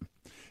on him.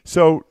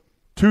 So,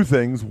 2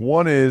 things.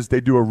 One is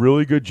they do a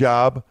really good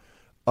job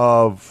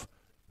of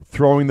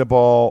throwing the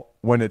ball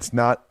when it's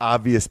not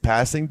obvious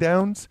passing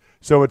downs.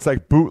 So it's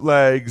like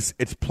bootlegs,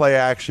 it's play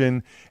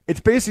action. It's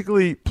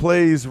basically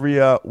plays,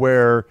 Rhea,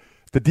 where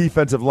the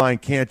defensive line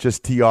can't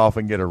just tee off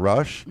and get a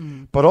rush.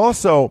 But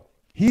also,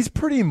 he's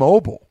pretty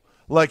mobile.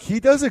 Like, he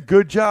does a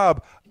good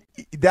job.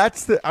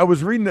 I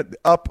was reading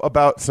up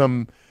about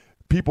some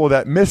people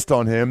that missed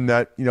on him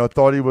that,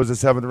 thought he was a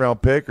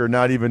 7th-round pick or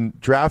not even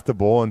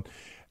draftable. And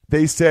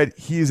they said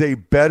he's a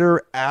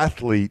better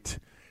athlete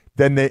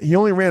than he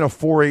only ran a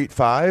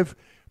 4.85,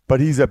 but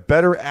he's a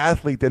better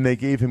athlete than they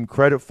gave him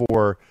credit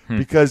for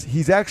because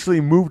he's actually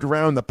moved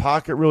around the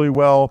pocket really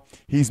well.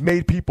 He's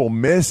made people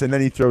miss, and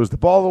then he throws the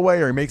ball away,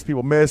 or he makes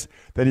people miss,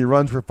 then he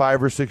runs for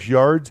 5 or 6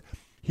 yards.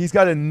 He's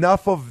got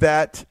enough of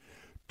that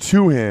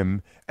to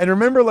him. And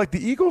remember, like,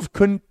 the Eagles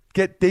couldn't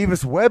get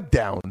Davis Webb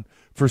down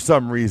for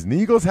some reason. The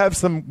Eagles have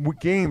some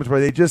games where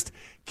they just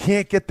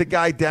can't get the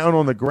guy down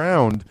on the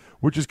ground,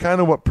 which is kind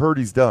of what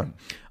Purdy's done.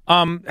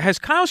 Has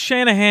Kyle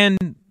Shanahan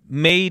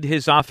made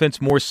his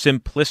offense more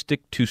simplistic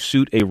to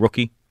suit a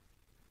rookie?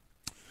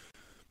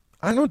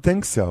 I don't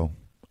think so.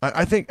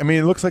 I think,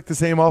 it looks like the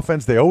same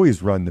offense they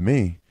always run to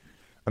me.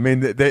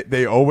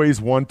 They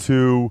always want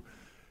to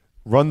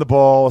run the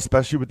ball,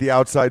 especially with the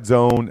outside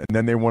zone, and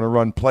then they want to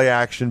run play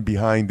action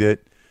behind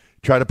it,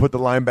 try to put the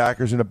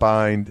linebackers in a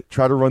bind,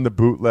 try to run the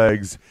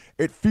bootlegs.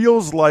 It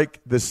feels like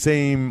the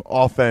same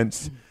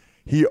offense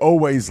he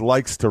always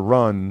likes to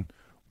run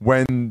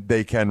when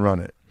they can run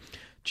it.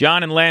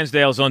 John in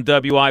Lansdale's on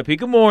WIP.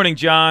 Good morning,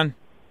 John.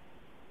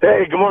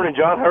 Hey, good morning,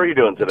 John. How are you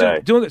doing today?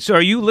 Doing so.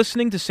 Are you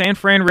listening to San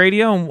Fran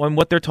radio and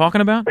what they're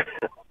talking about?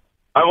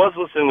 I was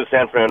listening to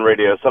San Fran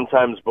radio.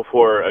 Sometimes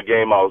before a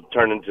game, I'll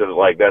turn into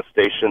that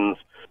station's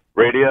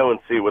radio and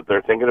see what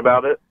they're thinking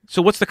about it.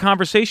 So what's the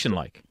conversation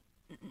like?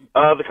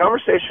 The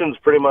conversation's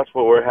pretty much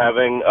what we're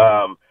having.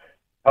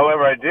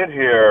 However, I did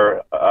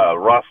hear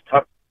Ross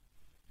Tucker.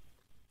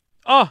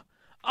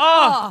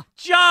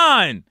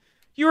 John!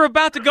 You were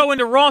about to go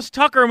into Ross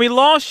Tucker, and we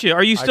lost you.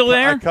 Are you still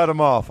there? I cut him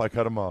off.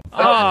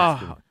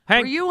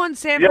 Were you on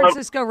San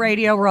Francisco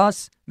radio,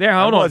 Ross? There,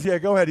 hold on. Yeah,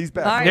 go ahead. He's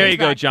back. Right, there you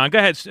go, John. Go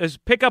ahead.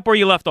 Pick up where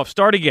you left off.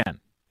 Start again.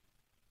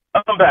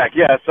 I'm back.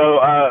 Yeah. So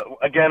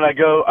again,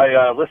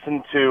 I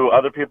listen to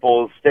other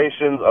people's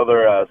stations,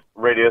 other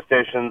radio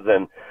stations,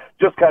 and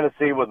just kind of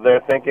see what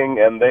they're thinking.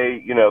 And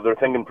they're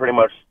thinking pretty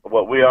much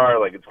what we are.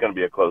 Like, it's going to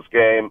be a close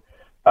game.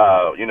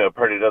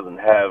 Purdy doesn't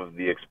have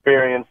the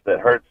experience that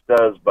Hurts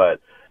does, but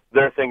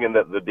they're thinking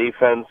that the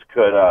defense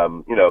could,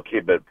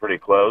 keep it pretty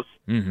close.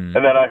 Mm-hmm.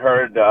 And then I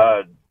heard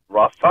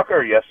Ross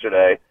Tucker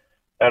yesterday.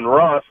 And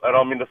Ross, I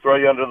don't mean to throw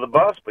you under the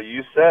bus, but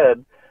you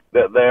said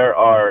that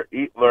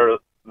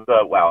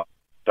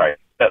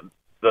that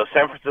the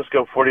San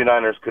Francisco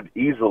 49ers could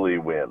easily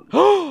win.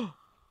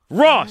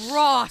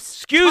 Ross!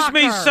 Excuse Tucker.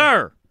 me,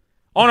 sir.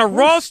 On a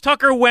Ross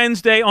Tucker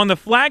Wednesday on the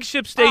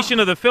flagship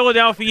station of the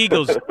Philadelphia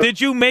Eagles, did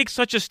you make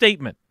such a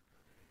statement?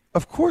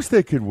 Of course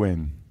they could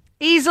win.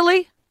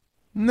 Easily?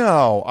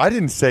 No, I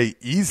didn't say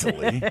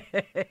easily.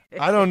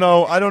 I don't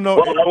know. Well, I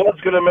was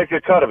going to make a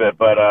cut of it,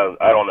 but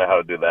I don't know how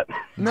to do that.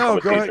 No,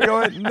 go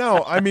ahead.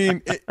 No,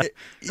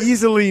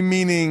 easily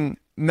meaning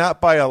not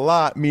by a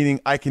lot,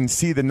 meaning I can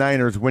see the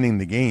Niners winning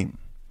the game.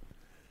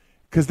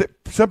 Because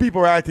some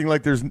people are acting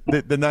like there's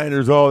the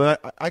Niners.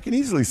 I can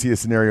easily see a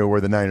scenario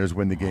where the Niners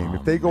win the game.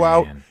 If they go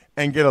out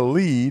and get a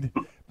lead,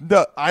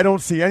 I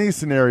don't see any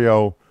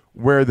scenario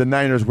where the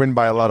Niners win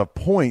by a lot of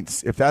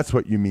points, if that's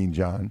what you mean,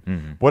 John.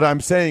 Mm-hmm. What I'm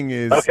saying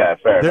is, okay,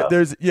 fair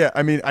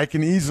enough. I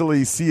can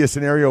easily see a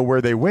scenario where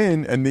they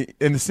win, and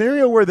the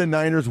scenario where the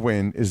Niners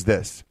win is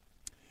this.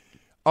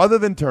 Other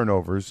than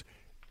turnovers,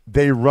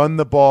 they run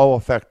the ball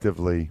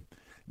effectively.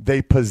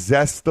 They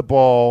possess the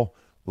ball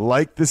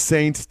like the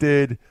Saints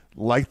did,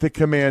 like the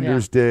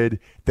Commanders did.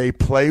 They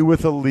play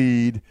with a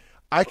lead.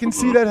 I can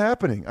see that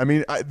happening. I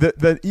mean,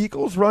 the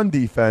Eagles' run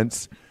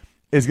defense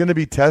is going to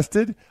be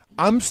tested.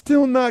 I'm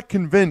still not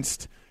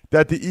convinced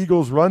that the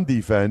Eagles' run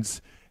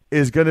defense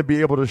is going to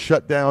be able to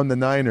shut down the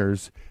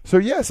Niners. So,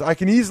 yes, I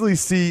can easily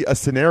see a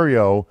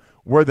scenario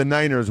where the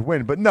Niners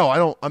win. But, no, I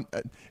don't.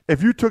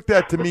 If you took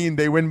that to mean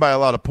they win by a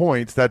lot of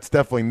points, that's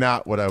definitely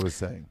not what I was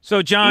saying.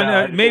 So,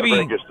 John,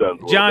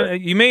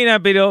 you may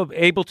not be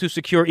able to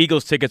secure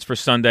Eagles tickets for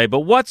Sunday,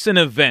 but what's an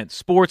event,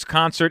 sports,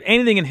 concert,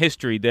 anything in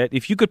history that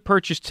if you could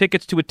purchase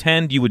tickets to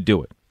attend, you would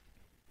do it?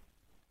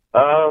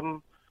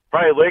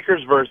 Probably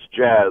Lakers versus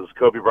Jazz,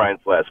 Kobe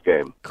Bryant's last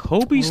game.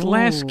 Kobe's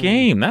last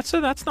game. That's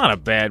not a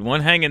bad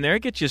one. Hang in there.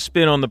 Get you a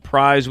spin on the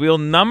prize wheel.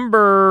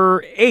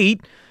 Number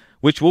 8,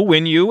 which will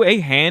win you a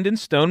Hand and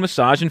Stone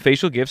massage and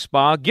facial gift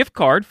spa gift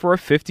card for a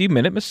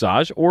 50-minute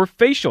massage or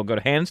facial. Go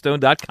to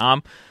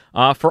handandstone.com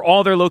for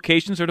all their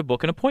locations or to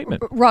book an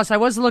appointment. Ross, I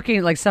was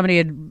looking like somebody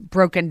had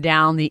broken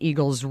down the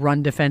Eagles'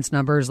 run defense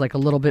numbers like a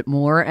little bit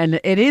more, and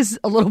it is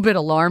a little bit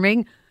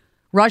alarming.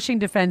 Rushing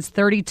defense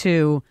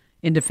 32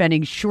 in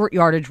defending short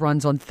yardage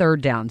runs on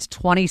third downs,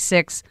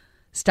 26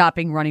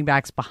 stopping running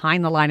backs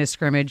behind the line of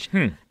scrimmage,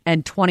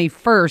 and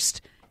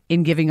 21st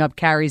in giving up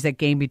carries that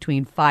gain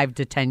between 5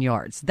 to 10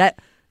 yards.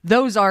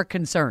 Those are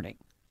concerning.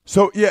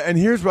 So, yeah, and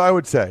here's what I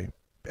would say.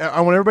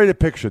 I want everybody to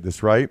picture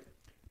this, right?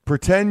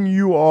 Pretend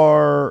you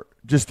are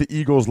just the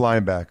Eagles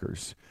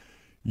linebackers.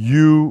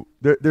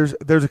 There's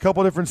a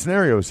couple different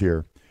scenarios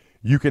here.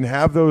 You can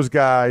have those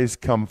guys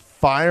come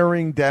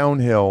firing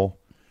downhill,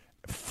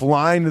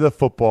 flying to the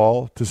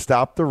football to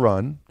stop the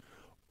run,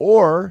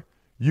 or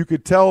you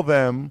could tell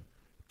them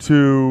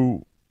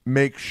to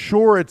make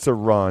sure it's a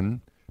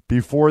run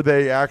before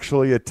they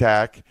actually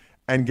attack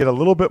and get a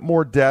little bit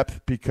more depth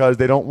because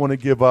they don't want to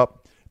give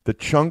up the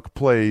chunk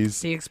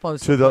plays, the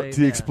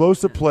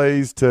explosive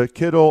plays to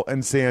Kittle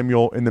and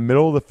Samuel in the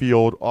middle of the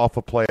field off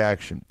of play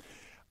action.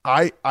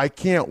 I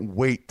can't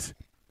wait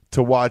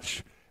to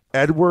watch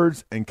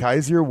Edwards and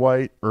Kaiser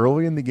White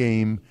early in the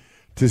game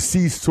to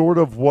see sort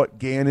of what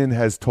Gannon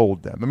has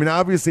told them. I mean,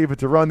 obviously, if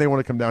it's a run, they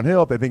want to come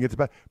downhill if they think it's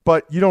bad.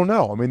 But you don't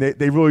know. I mean,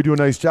 they really do a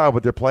nice job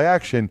with their play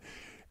action.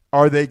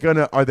 Are they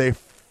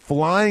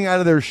flying out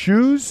of their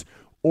shoes,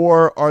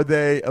 or are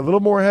they a little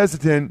more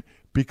hesitant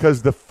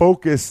because the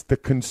focus, the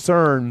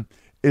concern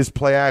is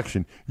play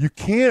action? You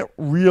can't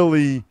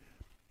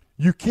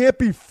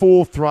be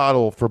full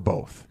throttle for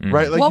both,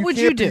 right? Like, what would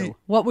you do?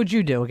 What would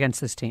you do against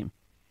this team?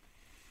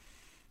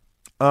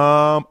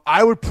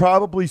 I would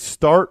probably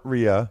start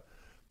Rhea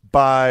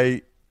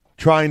by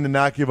trying to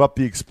not give up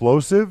the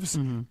explosives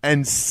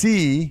and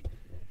see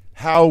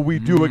how we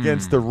do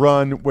against the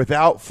run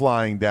without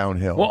flying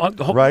downhill,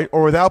 right?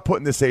 Or without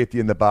putting the safety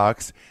in the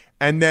box.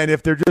 And then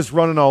if they're just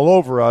running all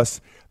over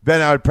us,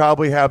 then I would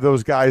probably have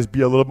those guys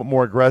be a little bit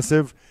more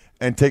aggressive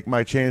and take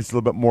my chance a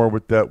little bit more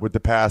with the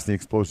pass and the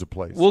explosive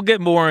plays. We'll get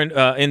more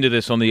into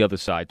this on the other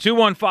side.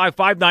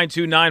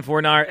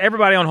 215-592-9499.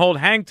 Everybody on hold,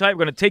 hang tight.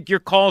 We're going to take your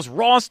calls.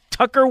 Ross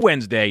Tucker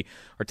Wednesday.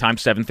 Our time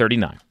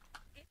 7:39.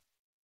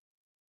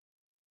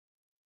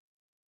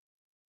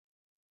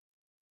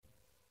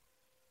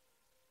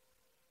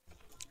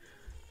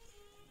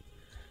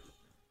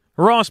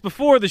 Ross,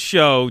 before the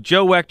show,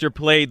 Joe Wechter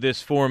played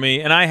this for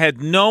me, and I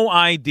had no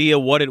idea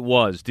what it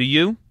was. Do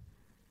you?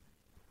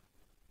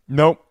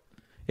 Nope.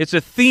 It's a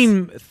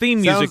theme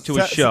music to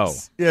a show.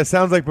 Yeah,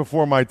 sounds like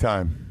before my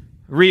time.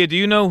 Rhea, do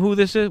you know who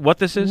this is? What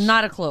this is?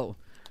 Not a clue.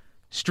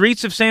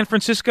 Streets of San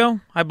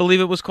Francisco, I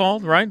believe it was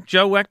called, right?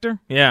 Joe Wechter?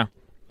 Yeah.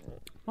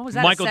 What was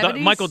that,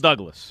 Michael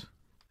Douglas,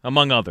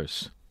 among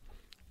others.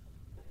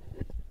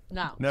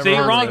 No. See,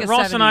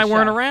 Ross and I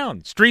weren't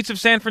around. Streets of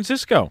San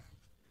Francisco.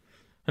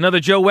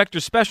 Another Joe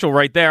Wechter special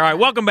right there. All right,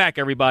 welcome back,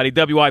 everybody.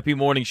 WIP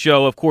Morning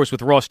Show, of course,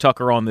 with Ross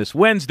Tucker on this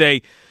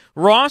Wednesday.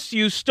 Ross,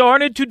 you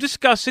started to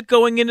discuss it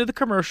going into the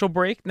commercial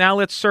break. Now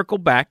let's circle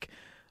back.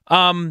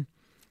 Jonathan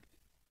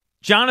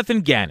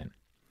Gannon.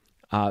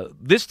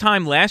 This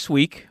time last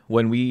week,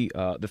 when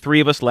the three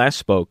of us last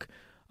spoke,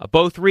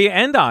 both Rhea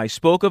and I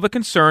spoke of a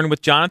concern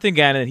with Jonathan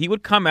Gannon that he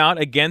would come out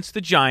against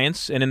the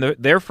Giants and in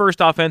their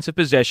first offensive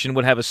possession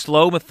would have a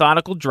slow,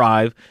 methodical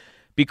drive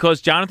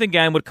because Jonathan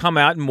Gannon would come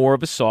out in more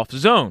of a soft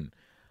zone.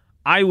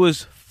 I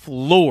was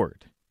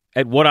floored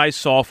at what I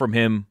saw from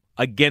him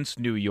against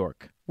New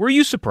York. Were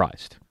you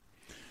surprised?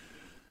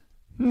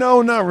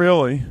 No, not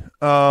really.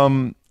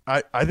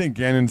 I think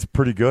Gannon's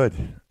pretty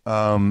good.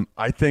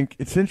 I think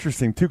it's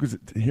interesting, too, because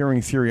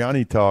hearing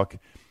Sirianni talk,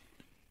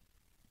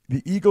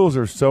 the Eagles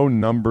are so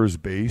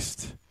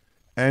numbers-based,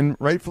 and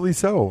rightfully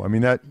so. I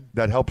mean,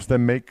 that helps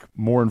them make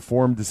more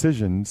informed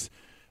decisions,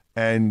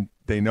 and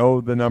they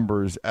know the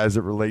numbers as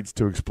it relates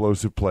to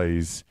explosive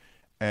plays,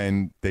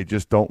 and they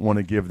just don't want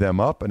to give them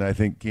up. And I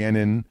think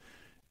Gannon,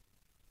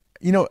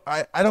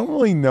 I don't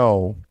really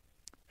know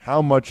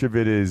how much of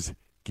it is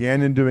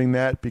Gannon doing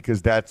that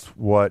because that's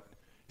what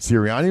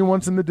Sirianni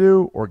wants him to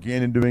do, or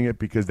Gannon doing it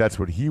because that's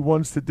what he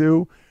wants to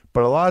do.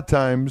 But a lot of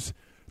times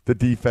the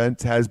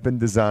defense has been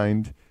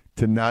designed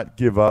to not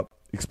give up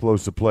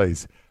explosive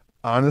plays.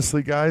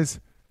 Honestly, guys,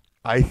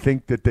 I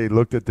think that they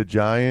looked at the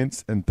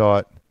Giants and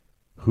thought,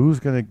 who's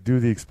going to do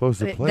the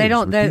explosive plays? They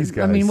don't. These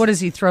guys? I mean, what does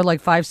he throw,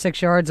 like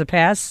 5-6 yards a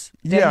pass?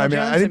 Daniel Yeah, I mean,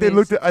 Jones?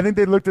 I think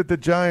they looked at the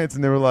Giants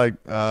and they were like,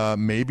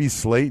 maybe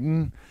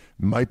Slayton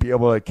might be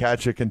able to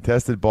catch a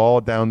contested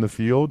ball down the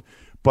field.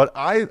 But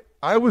I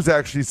was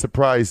actually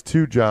surprised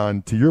too,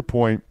 John. To your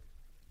point,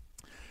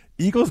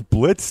 Eagles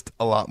blitzed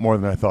a lot more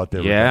than I thought they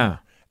were. Yeah,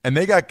 and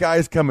they got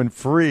guys coming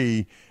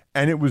free,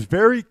 and it was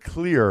very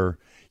clear.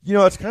 You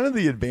know, it's kind of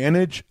the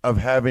advantage of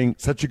having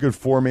such a good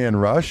four-man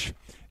rush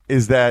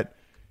is that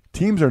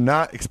teams are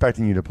not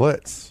expecting you to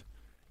blitz.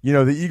 You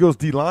know, the Eagles'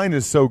 D-line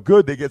is so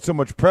good, they get so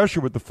much pressure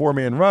with the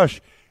four-man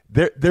rush.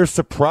 They're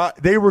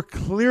surprised.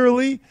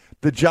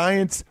 The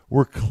Giants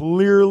were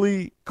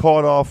clearly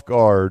caught off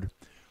guard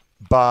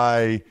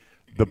by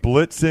the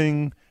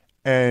blitzing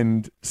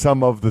and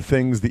some of the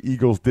things the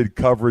Eagles did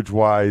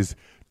coverage-wise.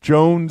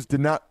 Jones did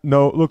not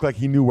look like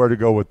he knew where to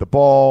go with the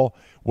ball.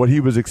 What he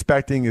was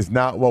expecting is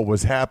not what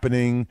was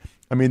happening.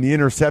 I mean, the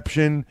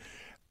interception,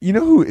 you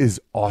know who is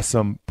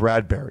awesome?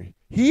 Bradbury.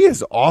 He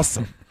is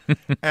awesome.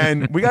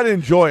 And we got to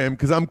enjoy him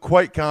because I'm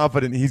quite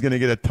confident he's going to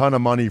get a ton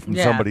of money from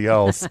somebody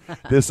else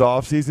this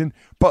offseason.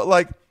 But,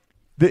 like,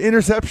 the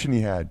interception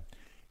he had,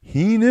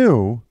 he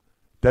knew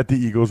that the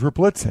Eagles were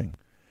blitzing.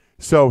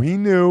 So he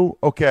knew,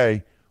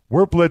 okay,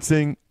 we're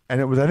blitzing,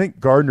 and it was, I think,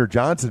 Gardner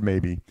Johnson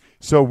maybe.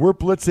 So we're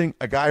blitzing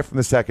a guy from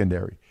the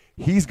secondary.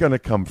 He's going to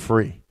come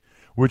free,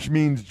 which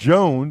means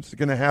Jones is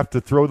going to have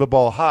to throw the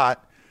ball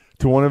hot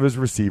to one of his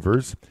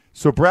receivers.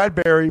 So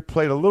Bradbury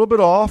played a little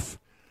bit off,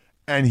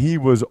 and he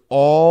was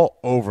all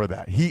over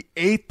that. He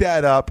ate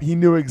that up. He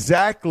knew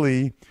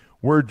exactly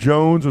where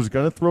Jones was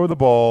going to throw the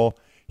ball.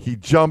 He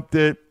jumped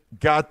it,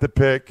 got the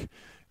pick.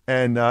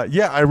 And,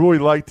 I really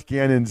liked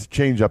Gannon's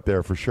change up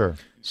there for sure.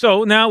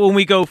 So now when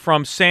we go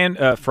from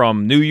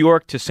New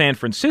York to San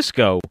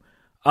Francisco,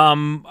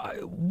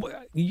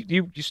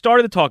 you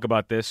started to talk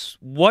about this.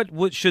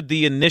 What should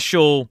the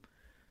initial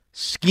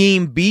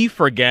scheme be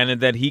for Gannon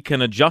that he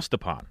can adjust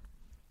upon?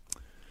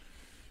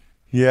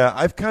 Yeah,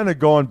 I've kind of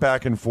gone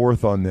back and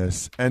forth on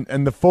this,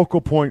 and the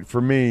focal point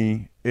for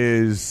me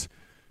is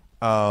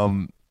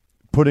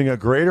putting a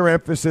greater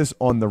emphasis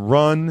on the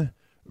run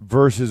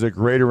versus a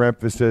greater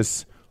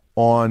emphasis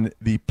on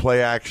the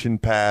play-action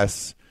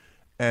pass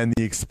and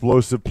the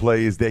explosive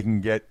plays they can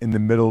get in the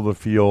middle of the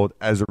field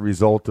as a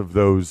result of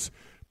those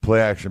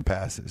play-action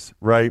passes,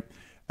 right?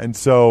 And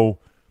so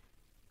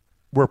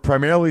we're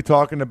primarily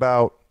talking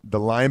about the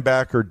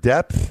linebacker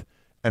depth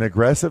and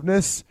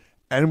aggressiveness,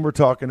 and we're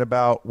talking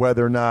about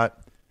whether or not,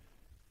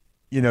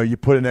 you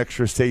put an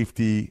extra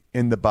safety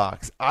in the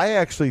box. I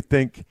actually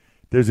think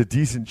there's a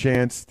decent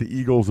chance the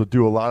Eagles will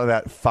do a lot of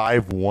that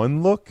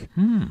 5-1 look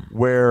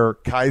where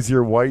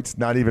Kaiser White's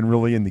not even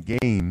really in the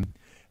game,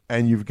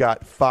 and you've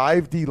got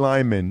 5 D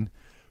linemen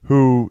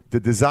who the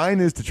design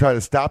is to try to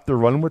stop the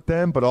run with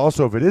them, but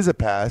also if it is a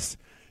pass,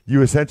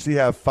 you essentially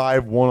have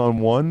 5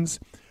 one-on-ones.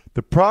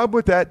 The problem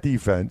with that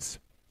defense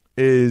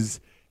is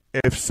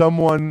if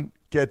someone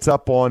gets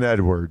up on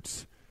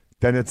Edwards,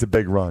 then it's a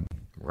big run.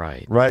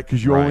 Right?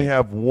 Because you only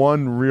have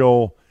one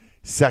real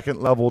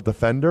second-level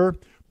defender.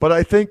 But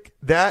I think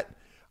that's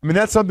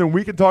something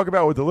we can talk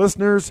about with the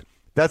listeners.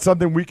 That's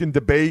something we can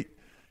debate,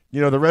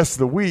 the rest of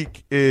the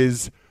week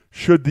is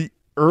should the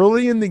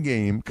early in the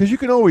game, because you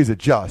can always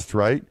adjust,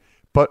 right?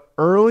 But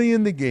early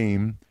in the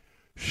game,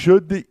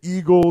 should the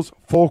Eagles'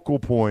 focal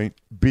point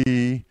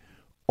be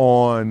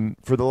on,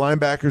 for the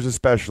linebackers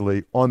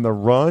especially, on the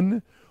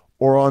run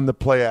or on the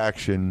play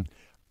action?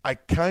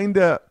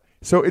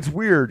 So it's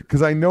weird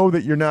because I know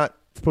that you're not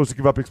supposed to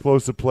give up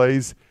explosive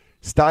plays.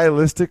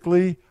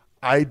 Stylistically,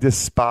 I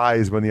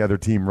despise when the other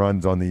team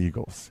runs on the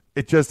Eagles.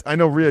 I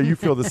know, Rhea, you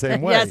feel the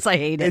same way. Yes, I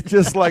hate it. It's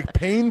just like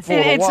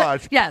painful to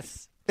watch.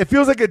 Yes. It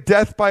feels like a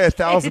death by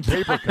 1,000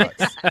 paper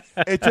cuts.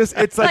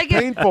 It's like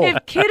painful.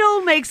 If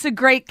Kittle makes a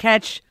great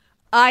catch,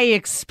 I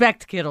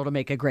expect Kittle to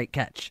make a great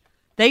catch.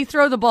 They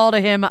throw the ball to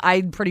him,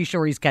 I'm pretty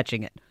sure he's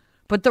catching it.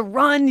 But the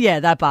run,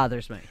 that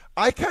bothers me.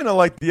 I kind of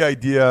like the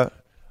idea.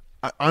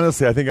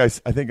 Honestly, I think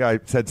I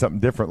said something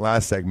different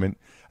last segment.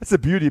 That's the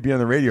beauty of being on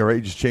the radio, right?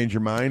 You just change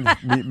your mind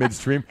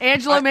midstream.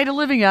 Angelo made a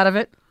living out of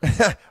it.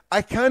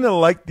 I kind of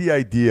like the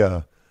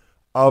idea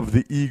of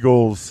the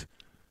Eagles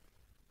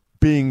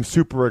being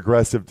super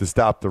aggressive to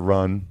stop the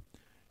run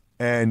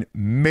and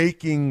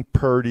making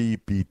Purdy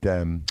beat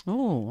them.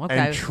 Oh, okay.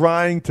 And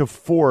trying to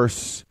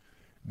force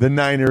the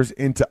Niners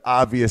into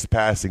obvious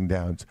passing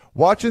downs.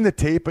 Watching the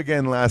tape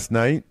again last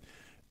night,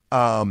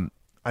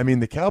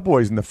 the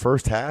Cowboys in the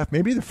first half,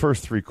 maybe the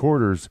first 3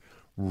 quarters,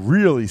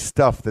 really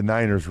stuffed the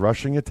Niners'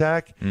 rushing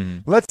attack.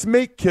 Mm-hmm. Let's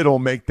make Kittle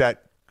make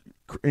that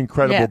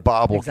incredible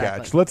bobble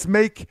catch. Let's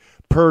make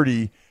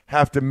Purdy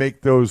have to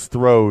make those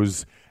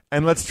throws.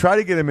 And let's try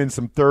to get him in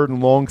some 3rd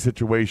and long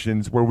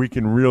situations where we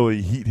can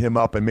really heat him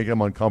up and make him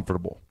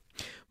uncomfortable.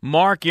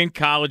 Mark in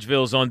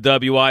Collegeville's on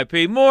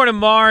WIP. Morning,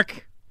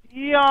 Mark.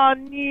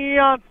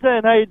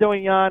 Jansen. How you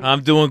doing, Jan?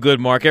 I'm doing good,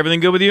 Mark.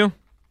 Everything good with you?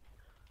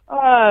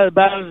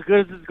 About as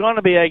good as it's going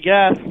to be, I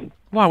guess.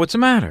 Wow, what's the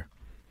matter?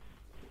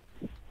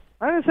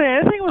 I didn't say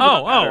anything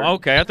was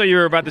Okay. I thought you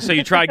were about to say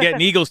you tried getting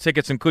Eagles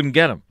tickets and couldn't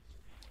get them.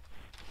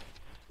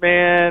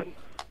 Man,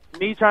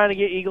 me trying to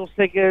get Eagles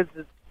tickets,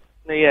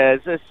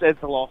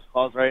 it's a lost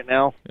cause right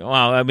now. Well,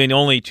 I mean,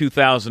 only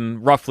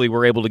 2,000 roughly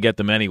were able to get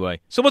them anyway.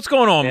 So what's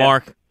going on,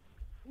 Mark?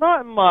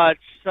 Not much.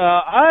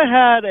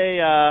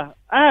 I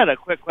had a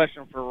quick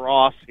question for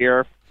Ross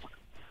here.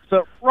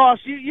 So, Ross,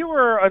 you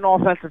were an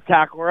offensive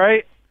tackle,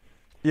 right?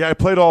 Yeah, I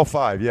played all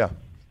 5, yeah.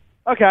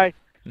 Okay.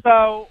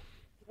 So,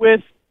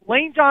 with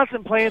Lane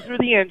Johnson playing through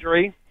the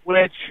injury,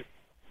 which,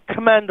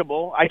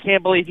 commendable. I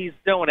can't believe he's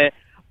doing it.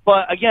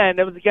 But, again,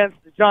 it was against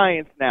the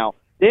Giants now.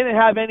 They didn't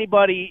have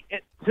anybody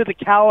to the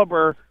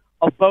caliber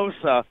of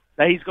Bosa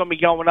that he's going to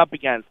be going up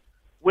against.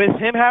 With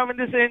him having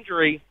this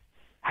injury,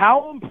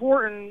 how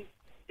important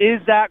is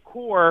that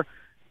core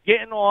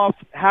getting off,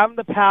 having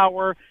the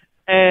power,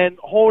 and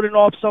holding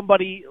off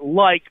somebody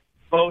like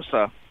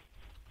Bosa?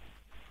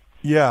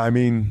 Yeah, I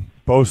mean,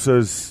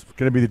 Bosa's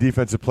going to be the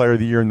defensive player of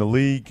the year in the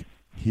league.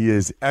 He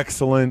is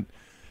excellent.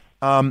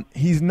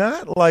 He's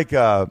not like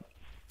a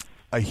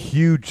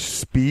huge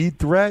speed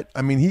threat.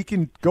 I mean, he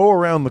can go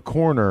around the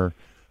corner,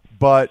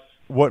 but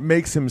what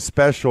makes him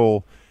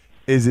special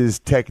is his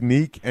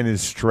technique and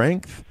his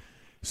strength.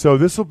 So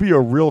this will be a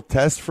real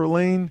test for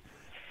Lane.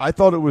 I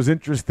thought it was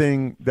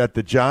interesting that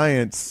the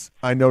Giants,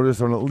 I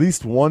noticed on at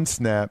least one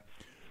snap,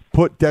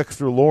 put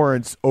Dexter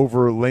Lawrence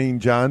over Lane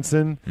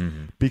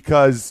Johnson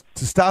because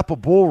to stop a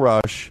bull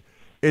rush,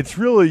 it's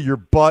really your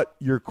butt,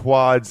 your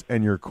quads,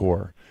 and your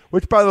core.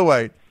 Which, by the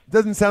way,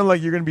 doesn't sound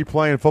like you're going to be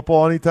playing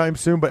football anytime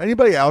soon, but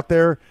anybody out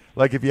there,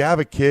 like if you have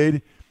a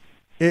kid,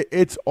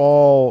 it's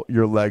all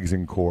your legs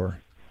and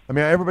core. I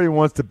mean, everybody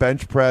wants to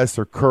bench press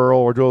or curl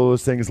or do all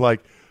those things.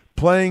 Like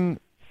playing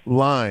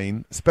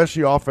line,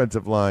 especially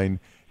offensive line,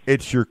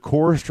 it's your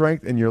core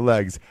strength and your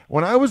legs.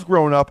 When I was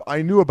growing up,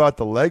 I knew about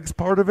the legs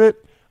part of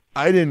it.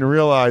 I didn't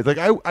realize, like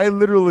I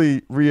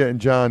literally, Rhea and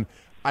John,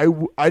 I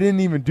didn't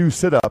even do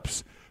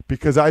sit-ups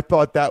because I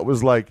thought that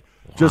was like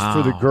just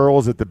for the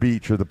girls at the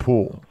beach or the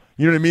pool.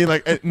 You know what I mean?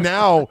 Like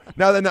now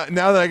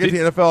that I get to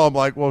the NFL, I'm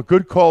like, well,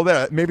 good call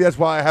there. Maybe that's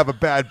why I have a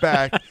bad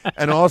back.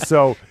 And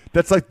also,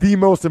 that's like the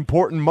most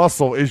important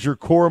muscle is your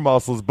core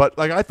muscles. But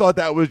like I thought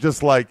that was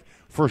just like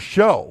for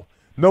show.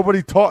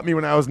 Nobody taught me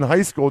when I was in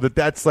high school that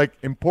that's like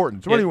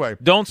important. So anyway,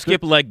 don't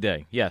skip leg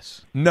day.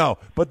 Yes. No,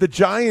 but the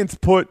Giants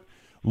put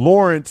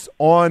Lawrence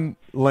on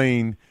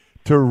Lane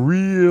to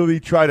really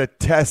try to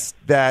test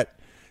that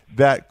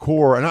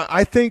core, and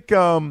I think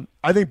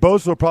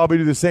Bosa will probably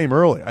do the same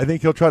early. I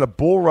think he'll try to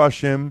bull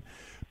rush him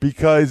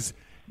because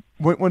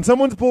when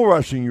someone's bull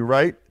rushing you,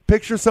 right?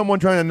 Picture someone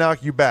trying to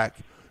knock you back.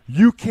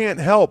 You can't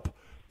help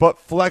but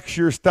flex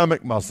your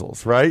stomach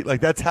muscles, right?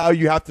 Like that's how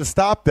you have to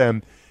stop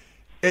them.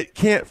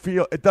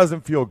 It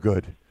doesn't feel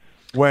good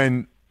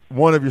when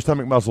one of your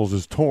stomach muscles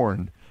is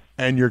torn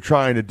and you're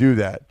trying to do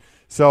that.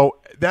 So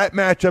that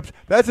matchup,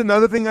 that's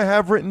another thing I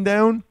have written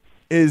down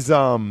is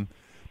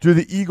do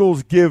the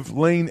Eagles give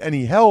Lane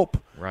any help,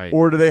 right,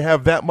 or do they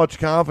have that much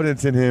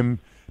confidence in him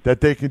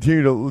that they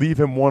continue to leave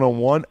him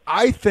one-on-one?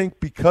 I think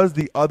because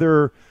the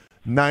other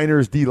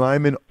Niners D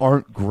linemen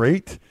aren't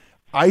great,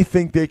 I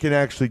think they can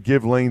actually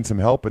give Lane some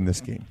help in this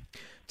game.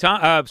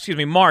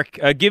 Mark,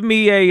 give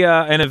me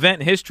an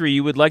event history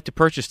you would like to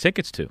purchase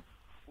tickets to.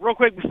 Real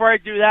quick, before I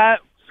do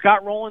that,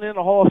 Scott Rowland in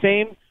the Hall of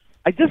Fame,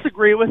 I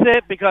disagree with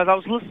it because I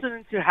was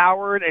listening to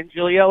Howard and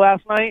Giglio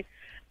last night,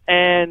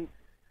 and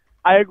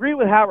I agree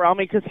with Howard. I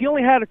mean, because he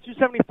only had a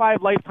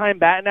 275 lifetime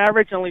batting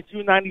average, only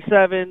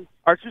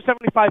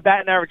 275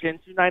 batting average and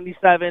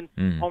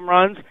 297 home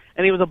runs,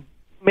 and he was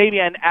maybe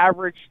an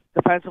average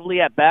defensively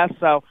at best.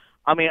 So,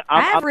 I mean,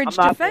 I'm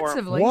not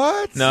defensively.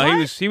 What? No,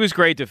 what? He was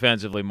great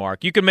defensively,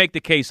 Mark. You can make the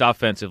case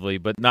offensively,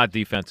 but not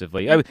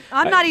defensively. I'm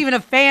not even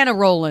a fan of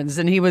Rollins,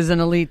 and he was an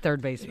elite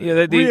third baseman.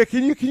 Yeah, Rhea,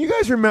 can you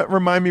guys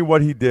remind me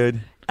what he did?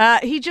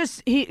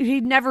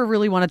 He never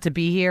really wanted to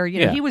be here.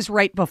 You know, he was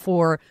right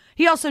before.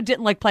 He also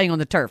didn't like playing on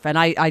the turf, and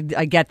I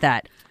get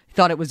that. He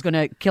thought it was going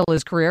to kill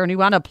his career, and he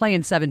wound up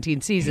playing 17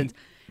 seasons.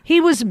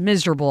 He was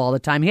miserable all the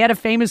time. He had a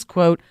famous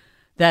quote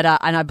that,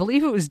 and I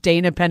believe it was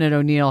Dana Pennant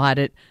O'Neill had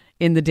it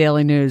in the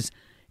Daily News.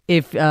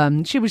 If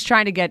she was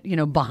trying to get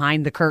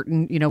behind the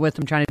curtain, with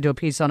him, trying to do a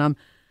piece on him,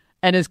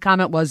 and his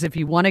comment was, "If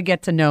you want to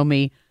get to know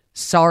me,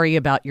 sorry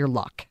about your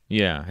luck."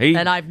 Yeah,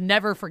 and I've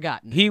never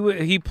forgotten.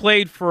 He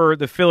played for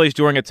the Phillies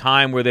during a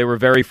time where they were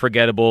very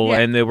forgettable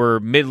and they were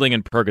middling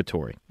in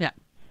purgatory. Yeah,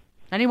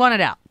 and he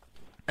wanted out.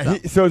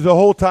 So the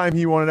whole time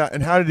he wanted out,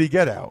 and how did he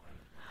get out?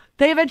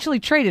 They eventually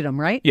traded him,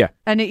 right? Yeah,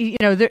 and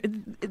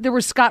there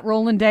was Scott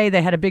Rowland Day.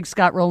 They had a big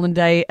Scott Rowland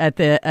Day at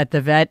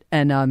the vet,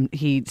 and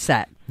he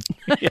sat.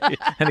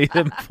 And he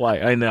didn't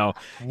play. I know.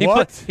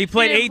 What? He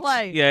played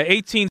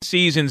 18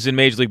 seasons in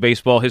Major League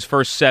Baseball. His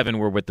first 7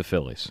 were with the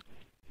Phillies.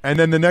 And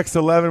then the next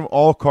 11,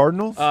 all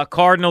Cardinals?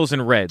 Cardinals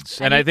and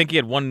Reds. And I think he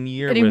had 1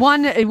 year. And he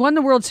won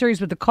the World Series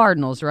with the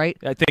Cardinals, right?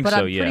 I think but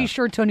so, I'm pretty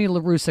sure Tony La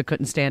Russa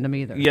couldn't stand him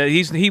either. Yeah,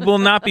 he will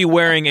not be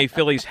wearing a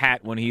Phillies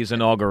hat when he's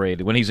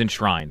inaugurated, when he's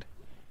enshrined.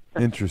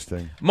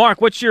 Interesting.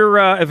 Mark, what's your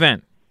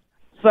event?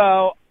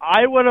 So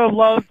I would have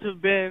loved to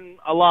have been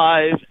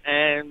alive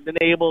and been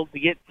able to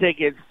get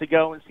tickets to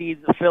go and see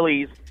the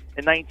Phillies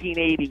in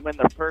 1980 win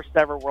the first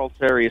ever World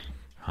Series.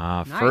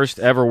 Nice. First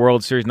ever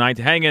World Series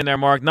 19. Hang in there,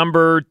 Mark.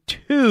 Number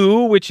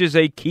 2, which is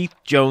a Keith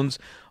Jones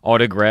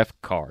autographed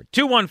card.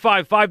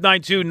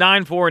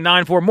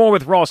 215-592-9494. More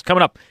with Ross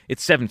coming up.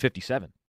 It's 7:57.